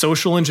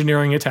social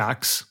engineering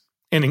attacks,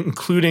 and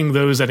including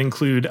those that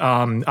include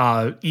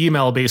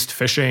email-based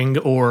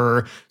phishing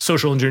or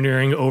social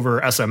engineering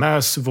over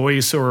SMS,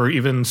 voice, or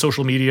even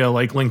social media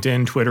like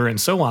LinkedIn, Twitter,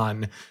 and so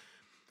on,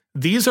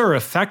 these are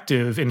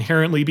effective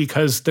inherently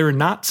because they're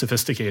not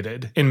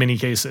sophisticated in many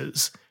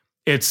cases.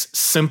 It's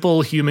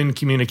simple human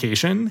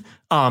communication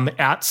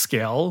at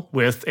scale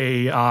with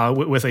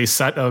a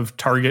set of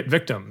target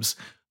victims,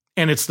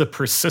 and it's the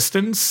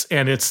persistence,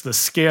 and it's the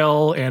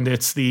scale, and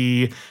it's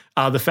the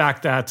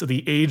fact that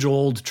the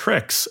age-old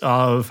tricks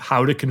of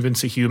how to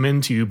convince a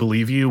human to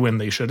believe you when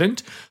they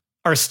shouldn't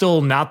are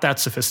still not that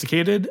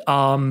sophisticated,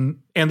 and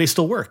they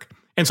still work.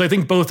 And so I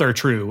think both are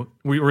true.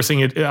 We're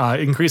seeing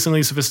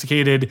increasingly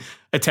sophisticated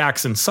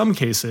attacks in some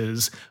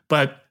cases,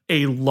 but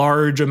a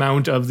large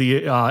amount of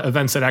the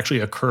events that actually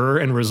occur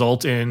and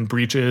result in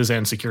breaches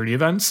and security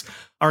events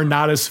are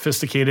not as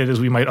sophisticated as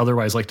we might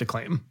otherwise like to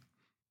claim.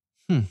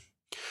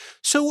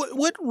 So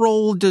what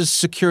role does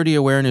security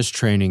awareness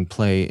training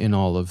play in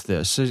all of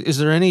this? Is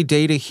there any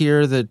data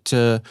here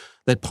that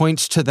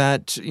points to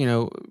that,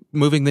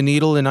 moving the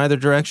needle in either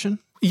direction?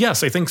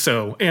 Yes, I think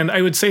so. And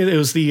I would say that it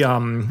was the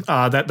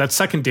that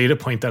second data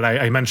point that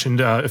I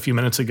mentioned a few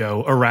minutes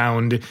ago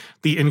around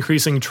the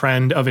increasing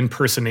trend of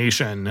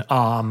impersonation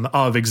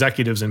of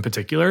executives in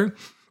particular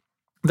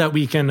that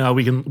we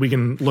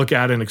can look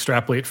at and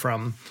extrapolate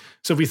from.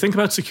 So if we think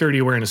about security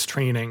awareness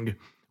training,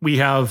 we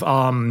have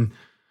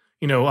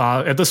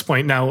at this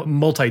point now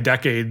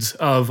multi-decades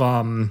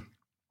of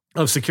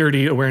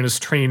security awareness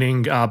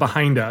training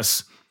behind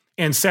us.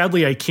 And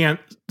sadly, I can't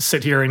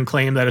sit here and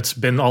claim that it's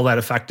been all that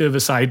effective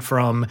aside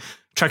from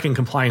checking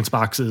compliance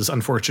boxes,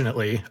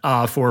 unfortunately,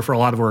 for a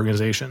lot of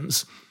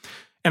organizations.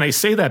 And I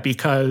say that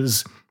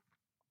because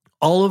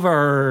all of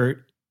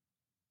our,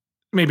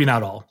 maybe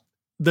not all,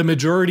 the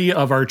majority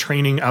of our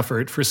training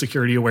effort for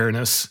security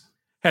awareness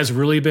has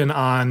really been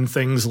on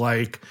things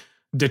like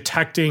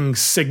detecting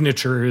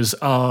signatures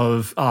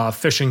of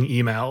phishing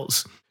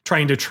emails,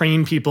 trying to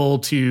train people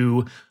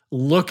to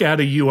look at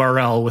a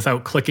URL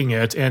without clicking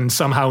it and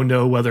somehow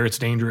know whether it's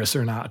dangerous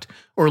or not,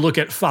 or look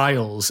at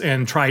files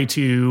and try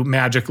to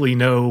magically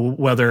know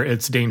whether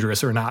it's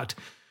dangerous or not.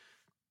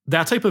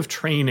 That type of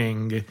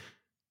training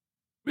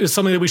is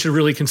something that we should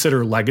really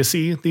consider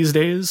legacy these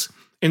days.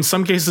 In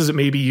some cases, it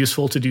may be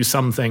useful to do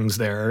some things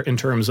there in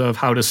terms of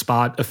how to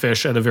spot a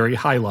phish at a very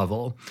high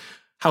level.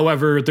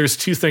 However, there's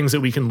two things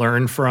that we can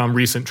learn from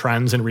recent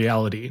trends in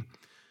reality.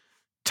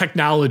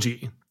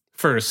 Technology,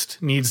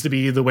 first, needs to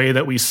be the way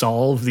that we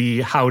solve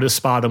the how to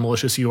spot a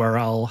malicious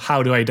URL,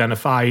 how to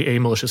identify a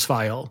malicious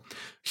file.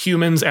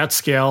 Humans at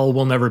scale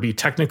will never be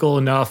technical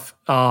enough,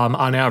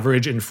 on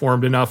average,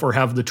 informed enough, or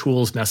have the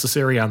tools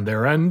necessary on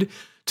their end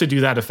to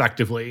do that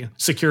effectively.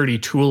 Security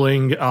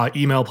tooling,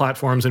 email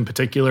platforms in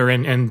particular,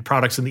 and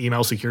products in the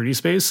email security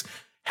space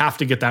have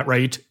to get that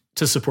right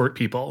to support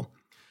people.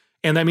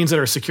 And that means that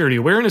our security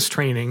awareness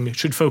training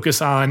should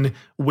focus on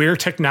where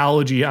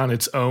technology on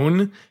its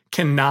own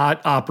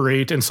cannot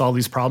operate and solve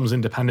these problems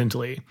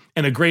independently.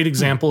 And a great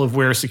example of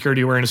where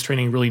security awareness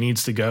training really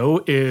needs to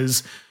go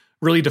is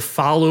really to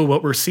follow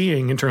what we're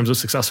seeing in terms of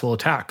successful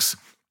attacks.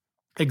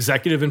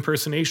 Executive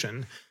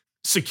impersonation,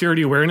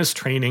 security awareness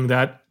training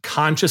that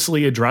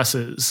consciously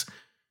addresses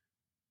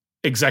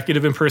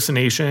executive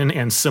impersonation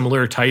and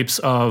similar types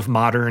of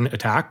modern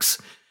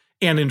attacks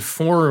and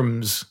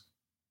informs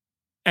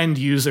end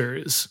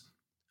users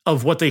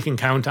of what they can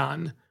count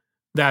on,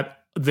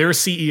 that their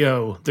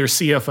CEO, their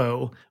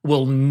CFO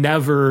will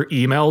never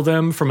email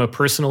them from a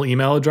personal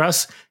email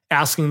address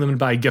asking them to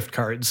buy gift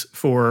cards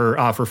for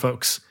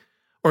folks,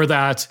 or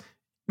that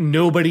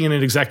nobody in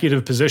an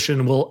executive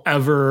position will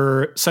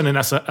ever send an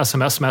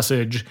SMS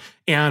message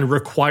and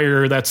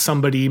require that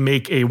somebody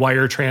make a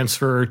wire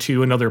transfer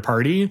to another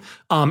party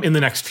in the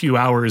next few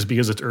hours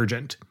because it's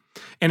urgent.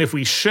 And if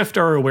we shift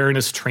our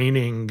awareness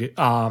training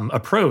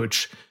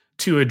approach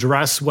to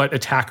address what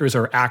attackers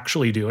are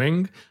actually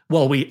doing,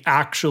 while we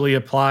actually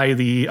apply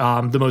the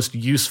most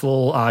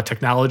useful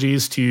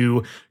technologies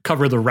to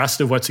cover the rest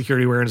of what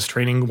security awareness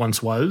training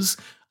once was,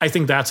 I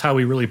think that's how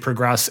we really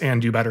progress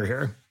and do better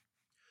here.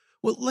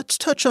 Well, let's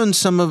touch on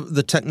some of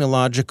the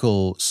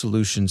technological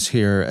solutions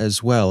here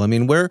as well. I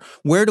mean, where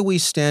do we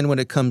stand when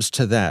it comes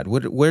to that?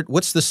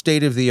 What's the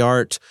state of the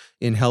art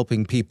in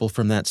helping people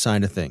from that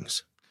side of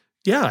things?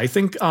 Yeah, I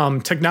think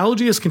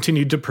technology has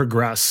continued to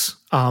progress,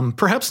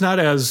 perhaps not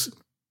as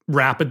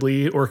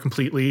rapidly or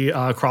completely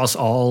across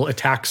all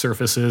attack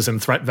surfaces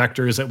and threat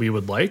vectors that we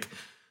would like.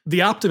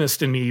 The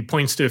optimist in me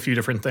points to a few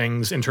different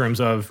things in terms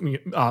of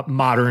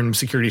modern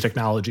security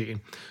technology.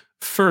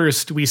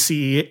 First, we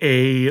see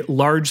a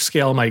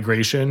large-scale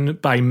migration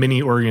by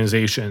many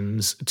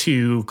organizations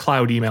to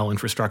cloud email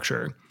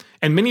infrastructure.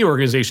 And many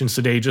organizations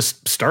today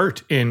just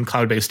start in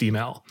cloud-based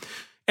email.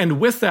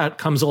 And with that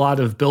comes a lot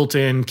of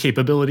built-in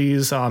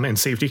capabilities and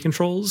safety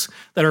controls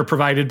that are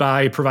provided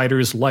by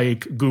providers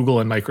like Google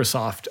and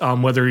Microsoft,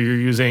 whether you're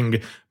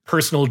using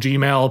personal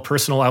Gmail,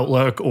 personal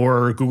Outlook,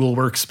 or Google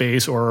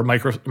Workspace, or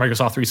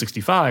Microsoft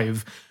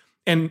 365.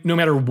 And no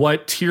matter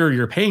what tier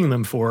you're paying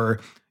them for,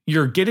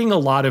 you're getting a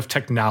lot of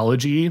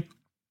technology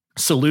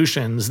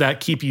solutions that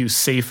keep you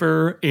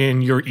safer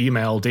in your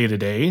email day to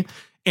day.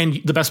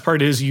 And the best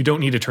part is you don't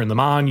need to turn them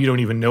on. You don't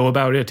even know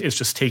about it. It's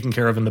just taken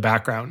care of in the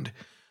background.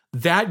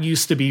 That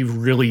used to be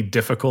really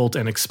difficult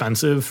and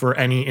expensive for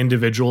any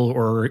individual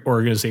or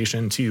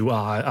organization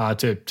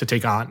to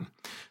take on.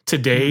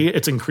 Today,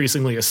 it's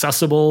increasingly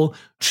accessible,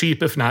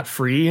 cheap, if not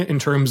free, in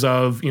terms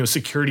of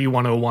security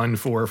 101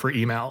 for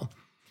email.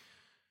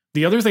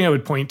 The other thing I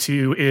would point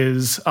to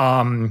is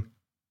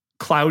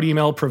cloud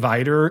email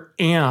provider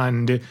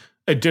and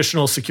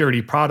additional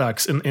security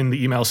products in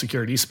the email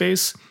security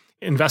space,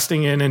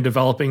 investing in and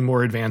developing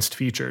more advanced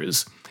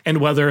features. And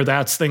whether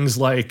that's things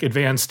like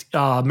advanced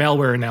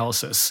malware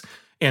analysis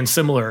and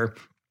similar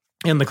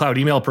in the cloud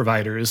email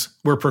providers,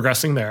 we're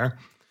progressing there.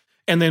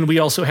 And then we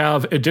also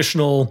have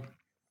additional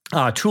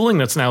tooling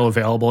that's now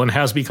available and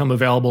has become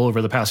available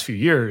over the past few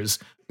years.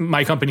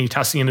 My company,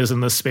 Tessian, is in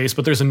this space,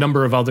 but there's a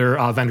number of other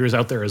vendors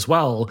out there as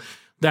well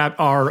that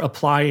are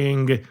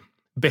applying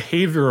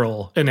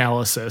behavioral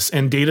analysis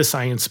and data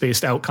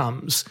science-based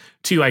outcomes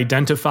to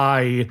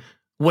identify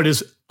what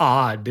is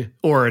odd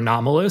or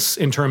anomalous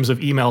in terms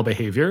of email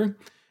behavior,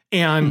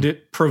 and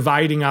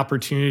providing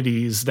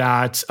opportunities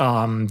that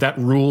that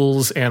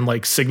rules and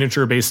like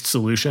signature-based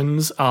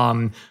solutions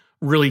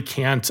really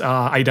can't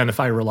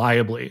identify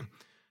reliably.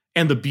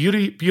 And the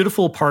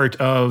beautiful part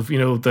of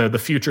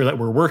the future that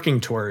we're working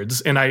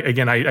towards, and I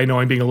know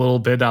I'm being a little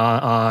bit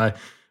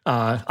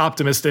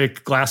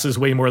optimistic, glass is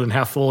way more than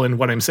half full in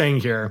what I'm saying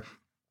here,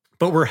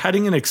 but we're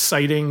heading in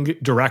exciting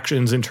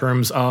directions in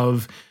terms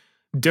of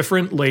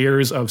different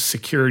layers of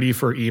security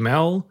for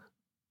email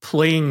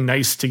playing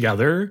nice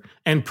together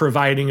and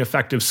providing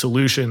effective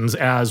solutions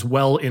as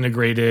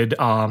well-integrated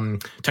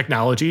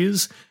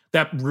technologies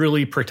that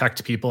really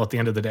protect people at the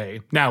end of the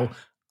day. Now,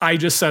 I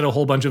just said a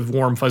whole bunch of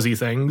warm, fuzzy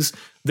things.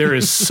 There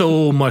is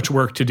so much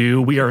work to do.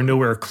 We are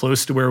nowhere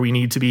close to where we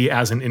need to be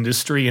as an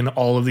industry, and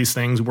all of these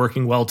things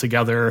working well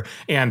together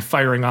and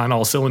firing on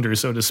all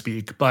cylinders, so to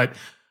speak. But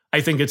I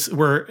think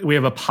we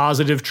have a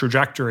positive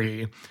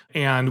trajectory,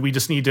 and we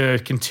just need to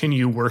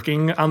continue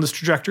working on this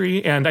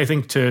trajectory. And I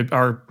think to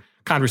our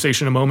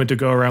conversation a moment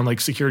ago around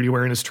like security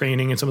awareness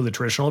training and some of the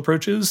traditional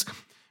approaches,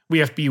 we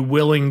have to be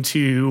willing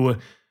to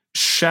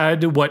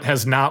shed what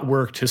has not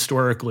worked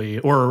historically,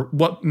 or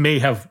what may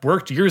have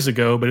worked years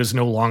ago but is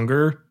no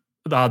longer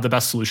the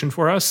best solution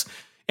for us,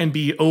 and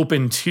be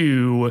open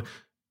to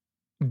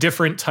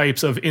different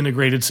types of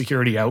integrated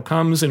security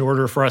outcomes in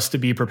order for us to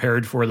be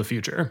prepared for the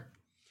future.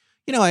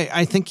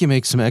 I think you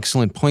make some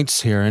excellent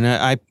points here. And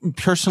I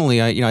personally,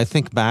 I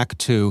think back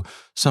to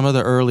some of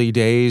the early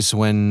days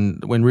when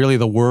really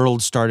the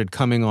world started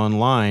coming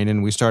online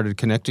and we started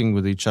connecting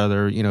with each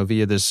other,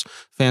 via this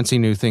fancy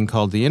new thing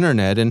called the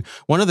internet. And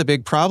one of the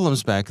big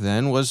problems back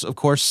then was, of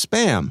course,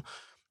 spam.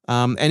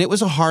 And it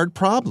was a hard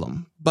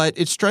problem. But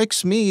it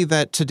strikes me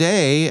that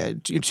today,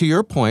 to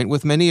your point,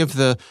 with many of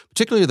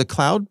particularly the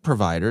cloud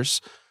providers,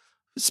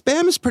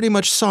 spam is pretty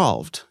much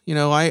solved.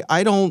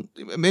 I don't,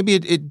 maybe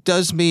it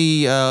does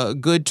me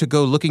good to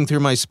go looking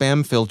through my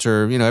spam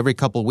filter, every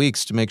couple of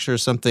weeks to make sure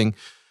something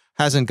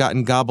hasn't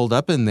gotten gobbled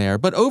up in there.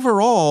 But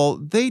overall,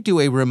 they do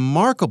a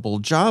remarkable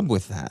job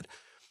with that.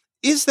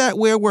 Is that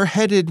where we're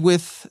headed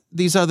with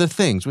these other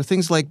things, with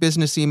things like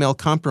business email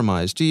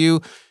compromise? Do you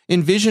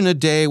envision a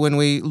day when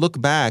we look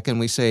back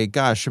and we say,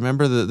 gosh,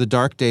 remember the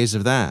dark days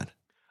of that?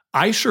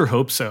 I sure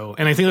hope so.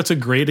 And I think that's a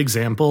great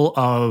example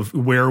of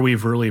where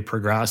we've really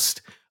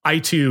progressed. I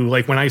too,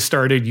 like when I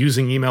started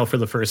using email for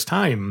the first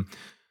time,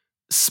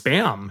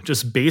 spam,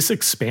 just basic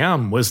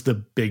spam was the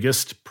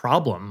biggest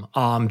problem,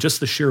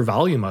 just the sheer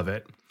volume of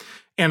it.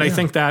 And I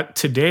think that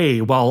today,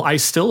 while I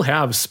still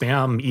have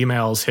spam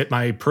emails hit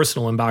my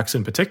personal inbox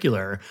in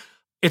particular,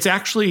 it's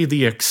actually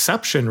the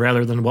exception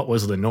rather than what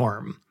was the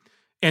norm.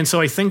 And so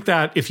I think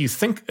that if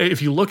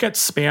you look at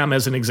spam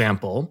as an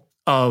example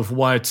of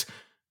what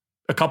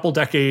a couple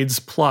decades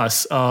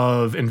plus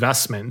of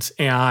investment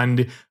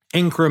and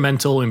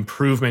incremental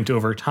improvement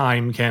over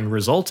time can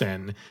result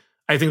in,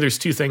 I think there's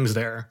two things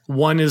there.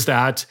 One is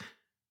that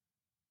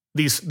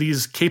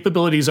these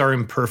capabilities are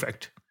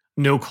imperfect.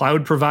 No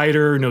cloud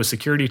provider, no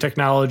security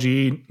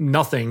technology,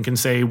 nothing can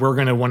say we're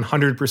going to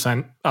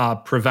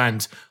 100%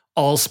 prevent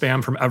all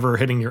spam from ever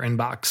hitting your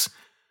inbox.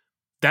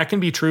 That can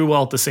be true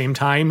while at the same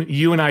time,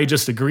 you and I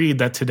just agreed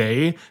that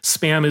today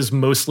spam is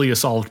mostly a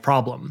solved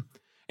problem.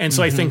 And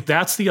so I think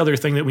that's the other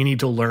thing that we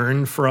need to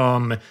learn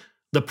from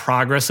the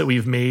progress that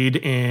we've made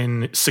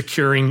in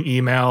securing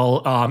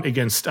email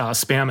against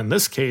spam in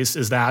this case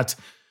is that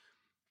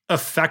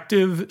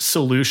effective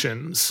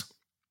solutions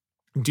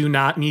do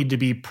not need to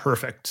be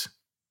perfect.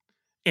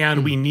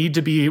 And we need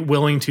to be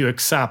willing to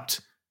accept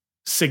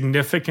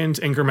significant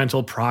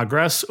incremental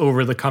progress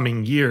over the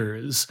coming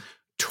years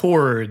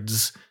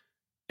towards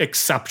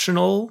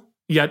exceptional,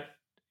 yet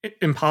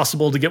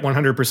impossible to get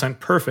 100%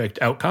 perfect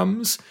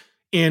outcomes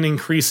in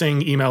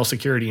increasing email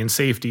security and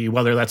safety,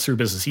 whether that's through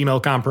business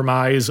email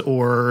compromise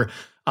or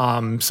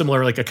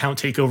similar like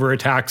account takeover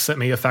attacks that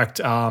may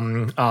affect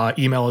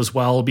email as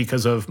well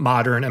because of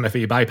modern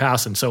MFA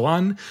bypass and so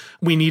on.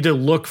 We need to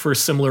look for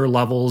similar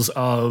levels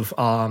of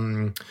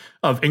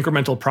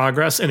incremental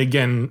progress. And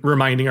again,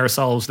 reminding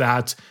ourselves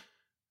that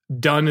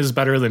done is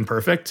better than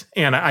perfect.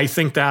 And I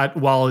think that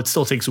while it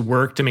still takes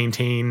work to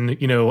maintain,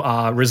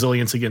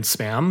 resilience against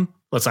spam,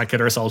 let's not kid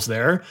ourselves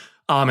there.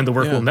 And the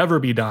work will never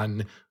be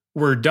done.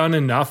 We're done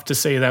enough to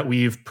say that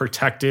we've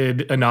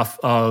protected enough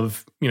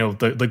of,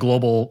 the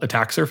global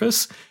attack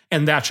surface.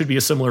 And that should be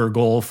a similar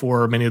goal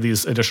for many of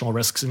these additional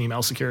risks in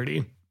email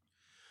security.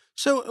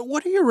 So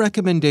what are your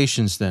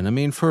recommendations then? I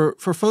mean, for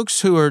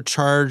folks who are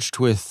charged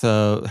with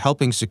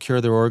helping secure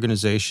their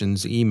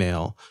organization's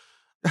email,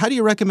 how do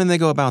you recommend they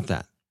go about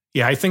that?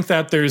 Yeah, I think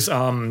that there's,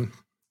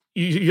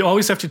 you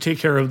always have to take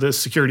care of the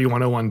security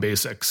 101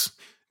 basics.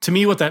 To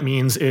me, what that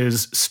means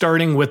is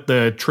starting with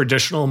the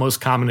traditional,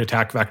 most common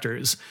attack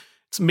vectors.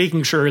 It's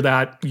making sure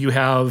that you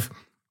have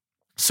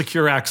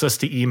secure access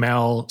to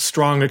email,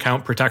 strong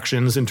account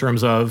protections in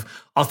terms of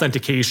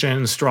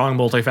authentication, strong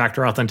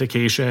multi-factor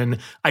authentication,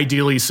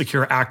 ideally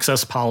secure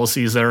access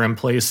policies that are in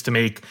place to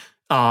make,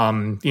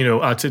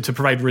 to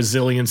provide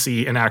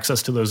resiliency and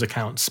access to those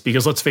accounts.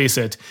 Because let's face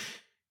it,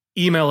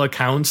 email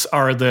accounts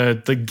are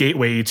the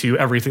gateway to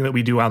everything that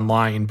we do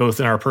online, both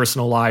in our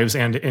personal lives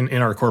and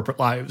in our corporate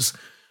lives.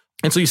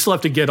 And so you still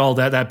have to get all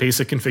that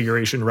basic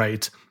configuration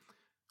right.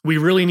 We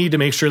really need to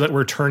make sure that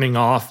we're turning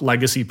off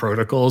legacy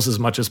protocols as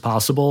much as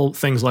possible.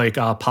 Things like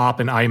POP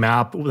and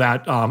IMAP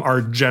that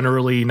are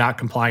generally not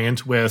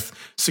compliant with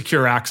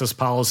secure access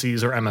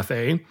policies or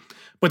MFA.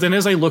 But then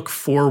as I look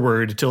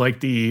forward to like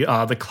the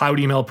cloud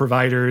email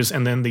providers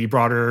and then the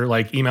broader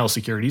like email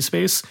security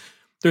space,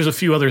 there's a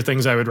few other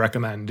things I would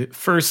recommend.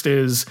 First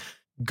is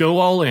go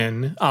all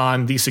in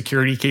on the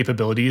security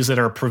capabilities that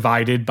are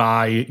provided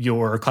by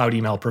your cloud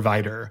email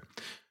provider.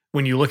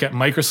 When you look at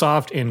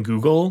Microsoft and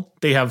Google,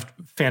 they have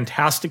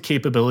fantastic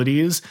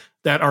capabilities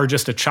that are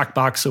just a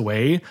checkbox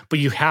away, but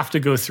you have to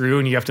go through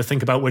and you have to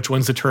think about which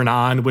ones to turn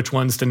on, which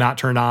ones to not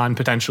turn on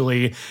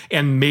potentially,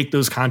 and make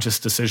those conscious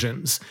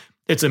decisions.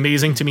 It's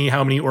amazing to me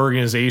how many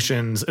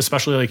organizations,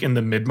 especially like in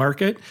the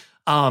mid-market,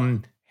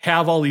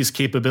 have all these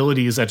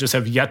capabilities that just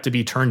have yet to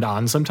be turned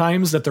on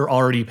sometimes that they're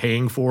already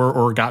paying for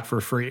or got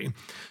for free.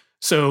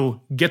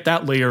 So get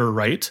that layer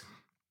right.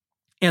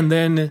 And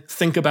then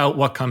think about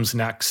what comes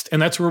next.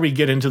 And that's where we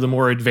get into the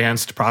more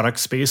advanced product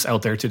space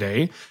out there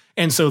today.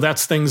 And so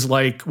that's things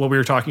like what we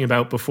were talking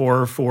about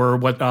before for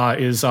what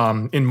is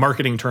in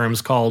marketing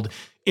terms called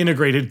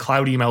integrated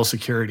cloud email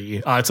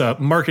security. It's a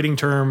marketing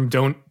term.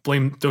 Don't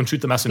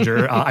shoot the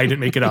messenger. I didn't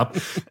make it up.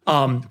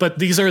 But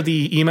these are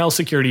the email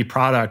security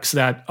products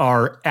that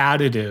are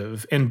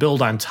additive and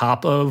build on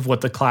top of what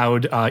the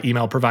cloud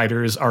email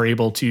providers are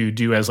able to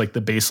do as like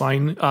the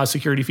baseline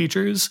security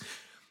features.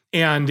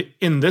 And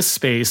in this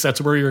space,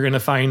 that's where you're going to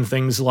find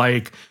things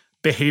like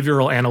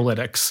behavioral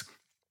analytics,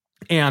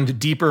 and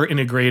deeper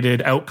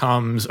integrated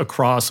outcomes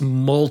across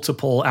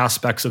multiple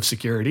aspects of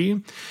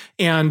security.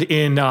 And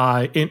in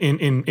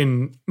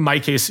my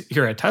case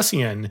here at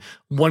Tessian,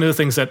 one of the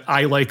things that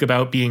I like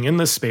about being in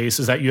this space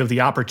is that you have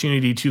the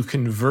opportunity to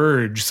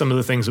converge some of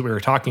the things that we were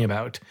talking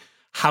about.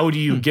 How do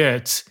you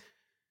get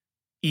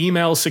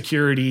email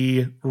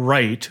security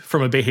right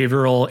from a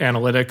behavioral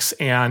analytics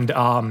and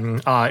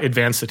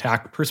advanced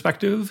attack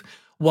perspective,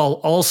 while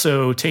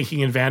also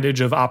taking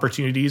advantage of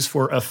opportunities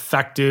for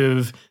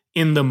effective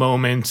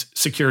in-the-moment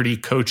security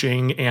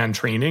coaching and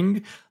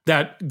training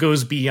that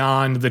goes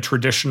beyond the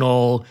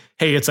traditional,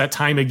 hey, it's that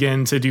time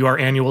again to do our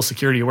annual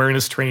security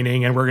awareness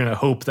training, and we're going to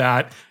hope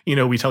that,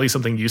 we tell you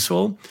something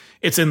useful.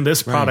 It's in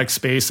this product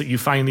space that you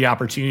find the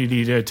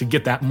opportunity to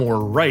get that more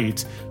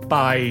right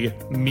by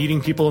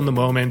meeting people in the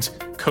moment,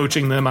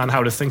 coaching them on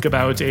how to think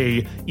about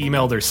a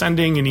email they're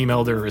sending, an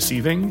email they're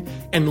receiving,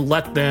 and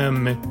let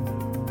them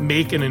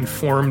make an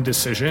informed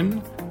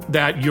decision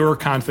that you're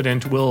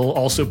confident will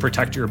also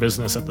protect your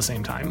business at the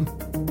same time.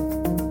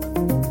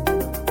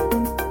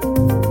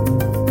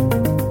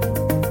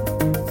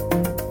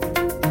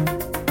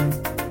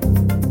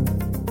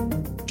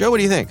 Joe, what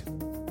do you think?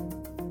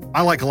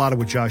 I like a lot of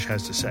what Josh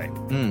has to say.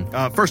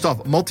 First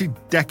off,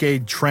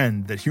 multi-decade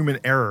trend that human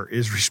error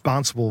is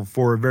responsible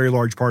for a very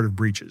large part of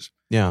breaches.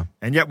 Yeah.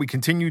 And yet we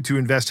continue to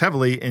invest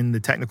heavily in the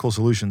technical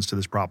solutions to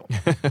this problem.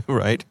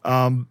 Right.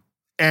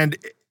 And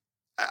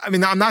I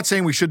mean, I'm not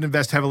saying we shouldn't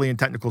invest heavily in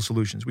technical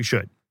solutions. We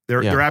should.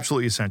 They're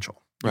absolutely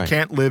essential. Right. You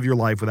can't live your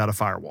life without a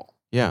firewall.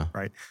 Yeah.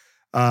 Right.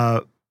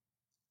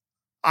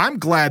 I'm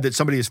glad that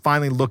somebody is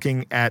finally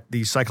looking at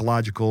the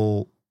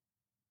psychological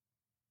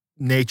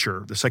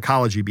nature, the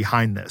psychology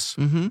behind this.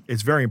 Mm-hmm.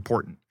 It's very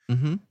important.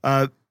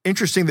 Mm-hmm.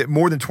 Interesting that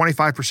more than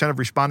 25% of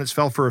respondents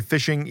fell for a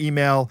phishing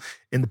email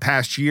in the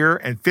past year,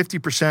 and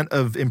 50%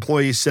 of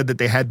employees said that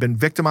they had been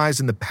victimized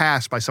in the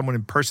past by someone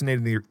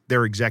impersonating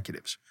their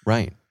executives.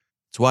 Right.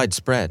 It's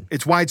widespread.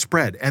 It's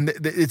widespread. And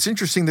it's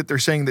interesting that they're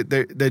saying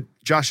that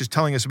Josh is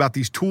telling us about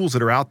these tools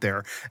that are out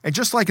there. And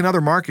just like in other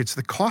markets,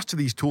 the cost of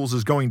these tools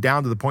is going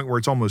down to the point where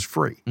it's almost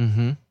free.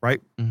 Mm-hmm. Right?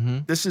 Mm-hmm.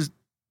 This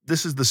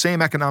is the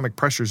same economic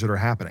pressures that are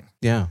happening.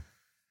 Yeah.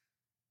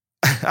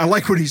 I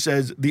like what he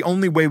says. The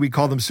only way we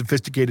call them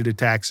sophisticated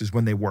attacks is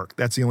when they work.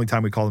 That's the only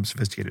time we call them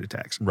sophisticated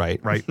attacks.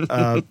 Right. Right.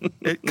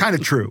 Kind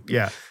of true.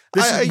 Yeah.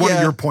 This is one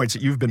of your points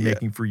that you've been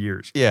making for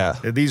years. Yeah.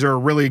 These are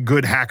really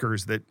good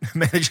hackers that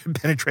manage to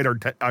penetrate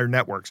our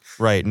networks.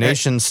 Right.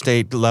 Nation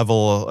state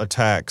level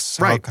attacks.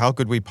 Right. How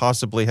could we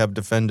possibly have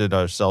defended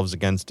ourselves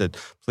against it?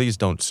 Please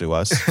don't sue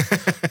us.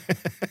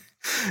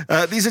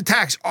 These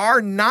attacks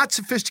are not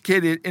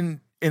sophisticated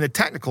in a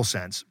technical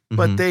sense,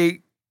 but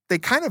they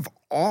kind of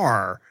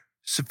are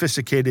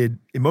sophisticated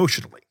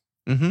emotionally,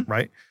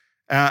 right?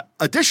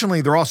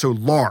 Additionally, they're also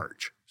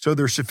large. So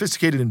they're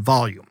sophisticated in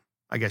volume,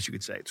 I guess you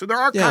could say. So there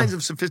are kinds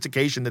of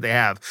sophistication that they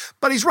have.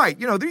 But he's right.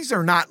 These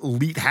are not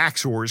elite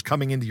hacksaws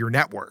coming into your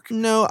network.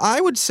 No,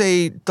 I would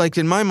say, like,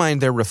 in my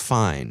mind, they're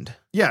refined.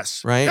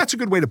 Yes. Right? That's a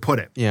good way to put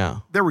it. Yeah.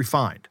 They're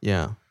refined.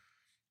 Yeah.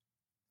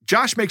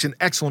 Josh makes an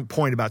excellent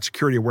point about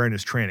security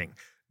awareness training.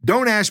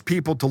 Don't ask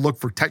people to look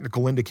for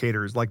technical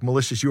indicators like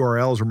malicious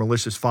URLs or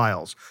malicious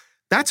files.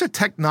 That's a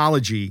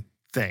technology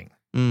thing.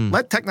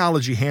 Let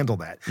technology handle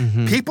that.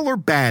 People are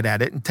bad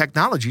at it and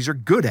technologies are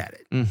good at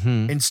it.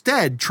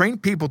 Instead, train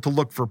people to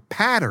look for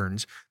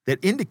patterns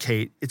that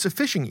indicate it's a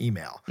phishing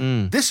email.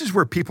 This is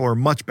where people are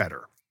much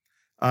better.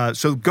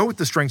 So go with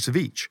the strengths of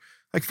each.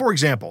 Like, for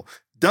example,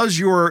 does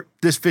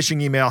this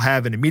phishing email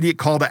have an immediate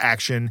call to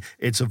action?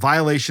 It's a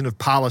violation of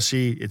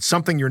policy. It's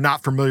something you're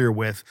not familiar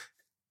with.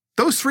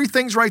 Those three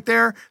things right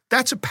there,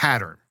 that's a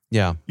pattern.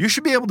 Yeah. You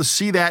should be able to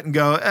see that and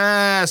go,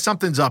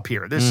 something's up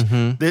here.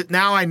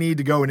 Now I need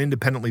to go and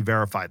independently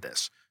verify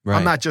this. Right.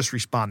 I'm not just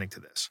responding to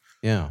this.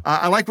 Yeah.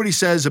 I like what he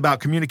says about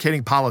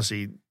communicating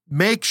policy.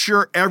 Make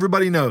sure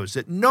everybody knows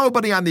that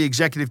nobody on the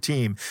executive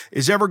team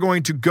is ever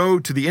going to go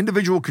to the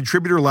individual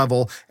contributor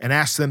level and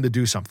ask them to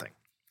do something.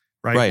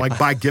 Right? Like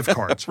buy gift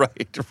cards.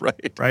 Right.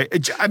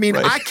 I mean,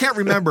 I can't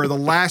remember the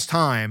last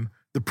time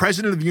the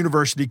president of the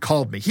university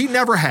called me. He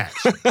never has.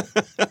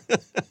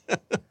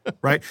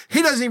 Right?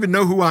 He doesn't even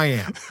know who I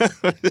am.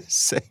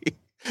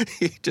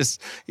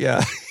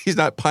 He's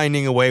not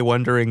pining away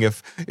wondering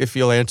if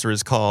you'll answer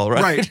his call,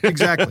 right? Right,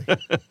 exactly.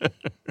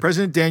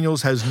 President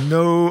Daniels has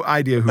no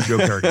idea who Joe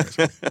Carrigan is.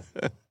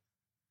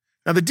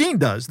 Now, the dean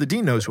does. The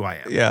dean knows who I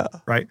am. Yeah.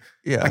 Right?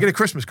 Yeah. I get a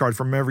Christmas card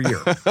from him every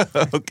year.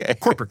 Okay.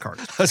 Corporate card.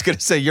 I was going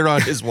to say, you're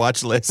on his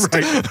watch list.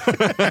 Right.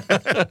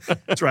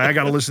 That's right. I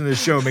got to listen to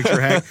this show, make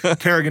sure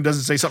Kerrigan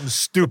doesn't say something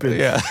stupid.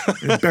 Yeah.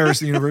 Embarrass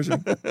the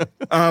university.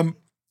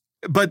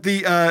 But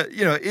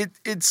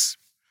it's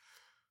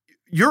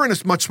you're in a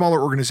much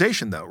smaller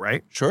organization though,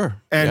 right? Sure.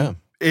 And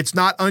it's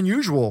not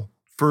unusual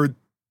for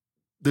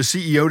the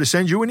CEO to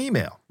send you an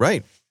email.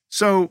 Right.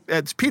 So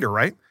it's Peter,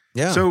 right?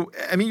 Yeah. So,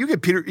 I mean, you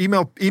get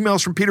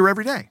emails from Peter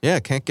every day.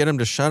 Yeah, can't get him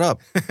to shut up.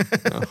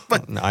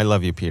 But I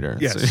love you, Peter.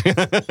 Yes,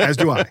 as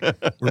do I.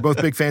 We're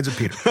both big fans of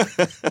Peter.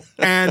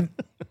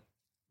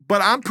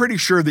 But I'm pretty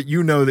sure that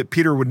you know that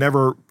Peter would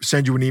never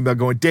send you an email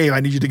going, Dave, I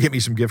need you to get me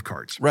some gift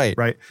cards. Right.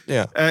 Right.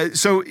 Yeah.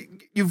 So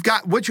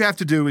what you have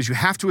to do is you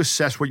have to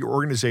assess what your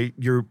organization,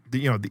 your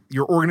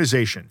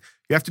organization.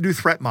 You have to do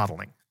threat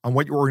modeling on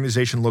what your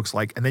organization looks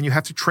like, and then you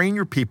have to train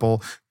your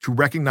people to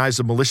recognize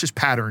the malicious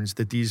patterns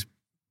that these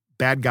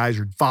bad guys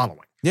are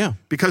following. Yeah.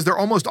 Because they're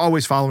almost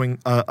always following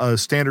a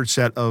standard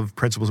set of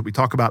principles that we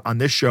talk about on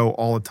this show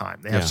all the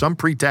time. They have some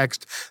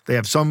pretext, they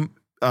have some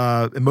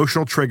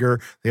emotional trigger,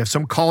 they have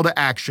some call to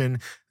action,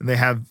 and they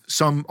have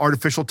some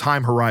artificial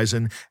time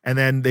horizon, and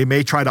then they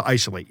may try to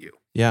isolate you.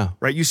 Yeah.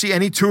 Right? You see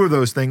any two of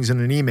those things in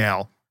an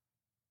email,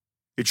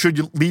 it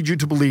should lead you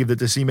to believe that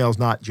this email is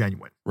not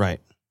genuine. Right.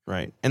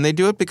 Right. And they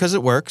do it because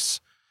it works.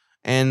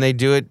 And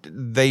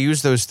they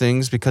use those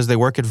things because they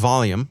work at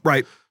volume.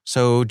 Right.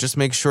 So just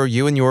make sure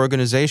you and your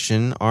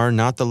organization are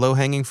not the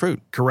low-hanging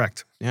fruit.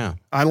 Correct. Yeah.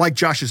 I like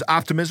Josh's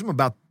optimism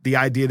about the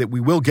idea that we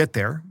will get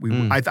there.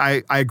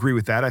 I agree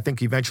with that. I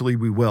think eventually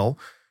we will.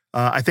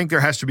 I think there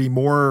has to be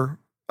more,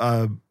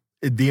 the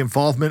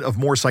involvement of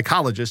more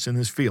psychologists in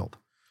this field.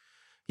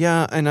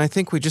 Yeah, and I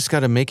think we just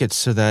got to make it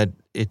so that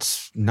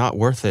it's not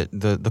worth it.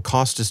 The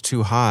cost is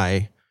too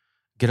high.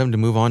 Get them to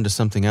move on to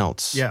something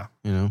else. Yeah.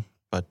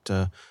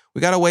 But we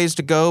got a ways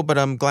to go, but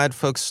I'm glad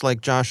folks like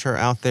Josh are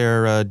out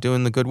there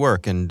doing the good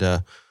work,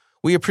 and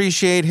we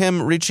appreciate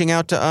him reaching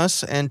out to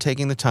us and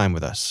taking the time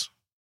with us.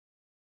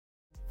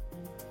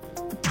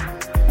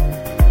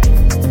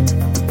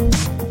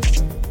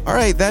 All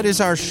right, that is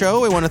our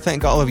show. I want to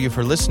thank all of you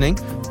for listening.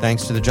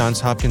 Thanks to the Johns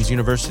Hopkins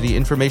University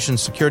Information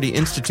Security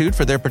Institute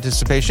for their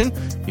participation.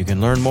 You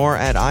can learn more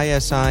at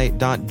isi.jhu.edu.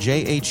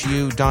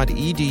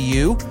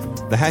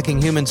 The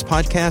Hacking Humans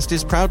podcast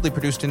is proudly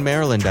produced in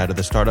Maryland out of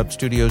the startup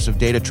studios of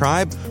Data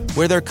Tribe,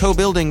 where they're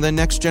co-building the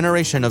next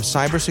generation of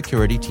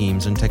cybersecurity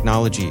teams and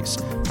technologies.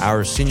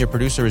 Our senior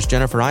producer is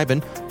Jennifer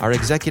Iben. Our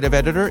executive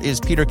editor is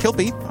Peter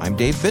Kilpie. I'm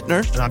Dave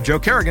Bittner. And I'm Joe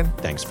Kerrigan.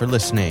 Thanks for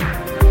listening.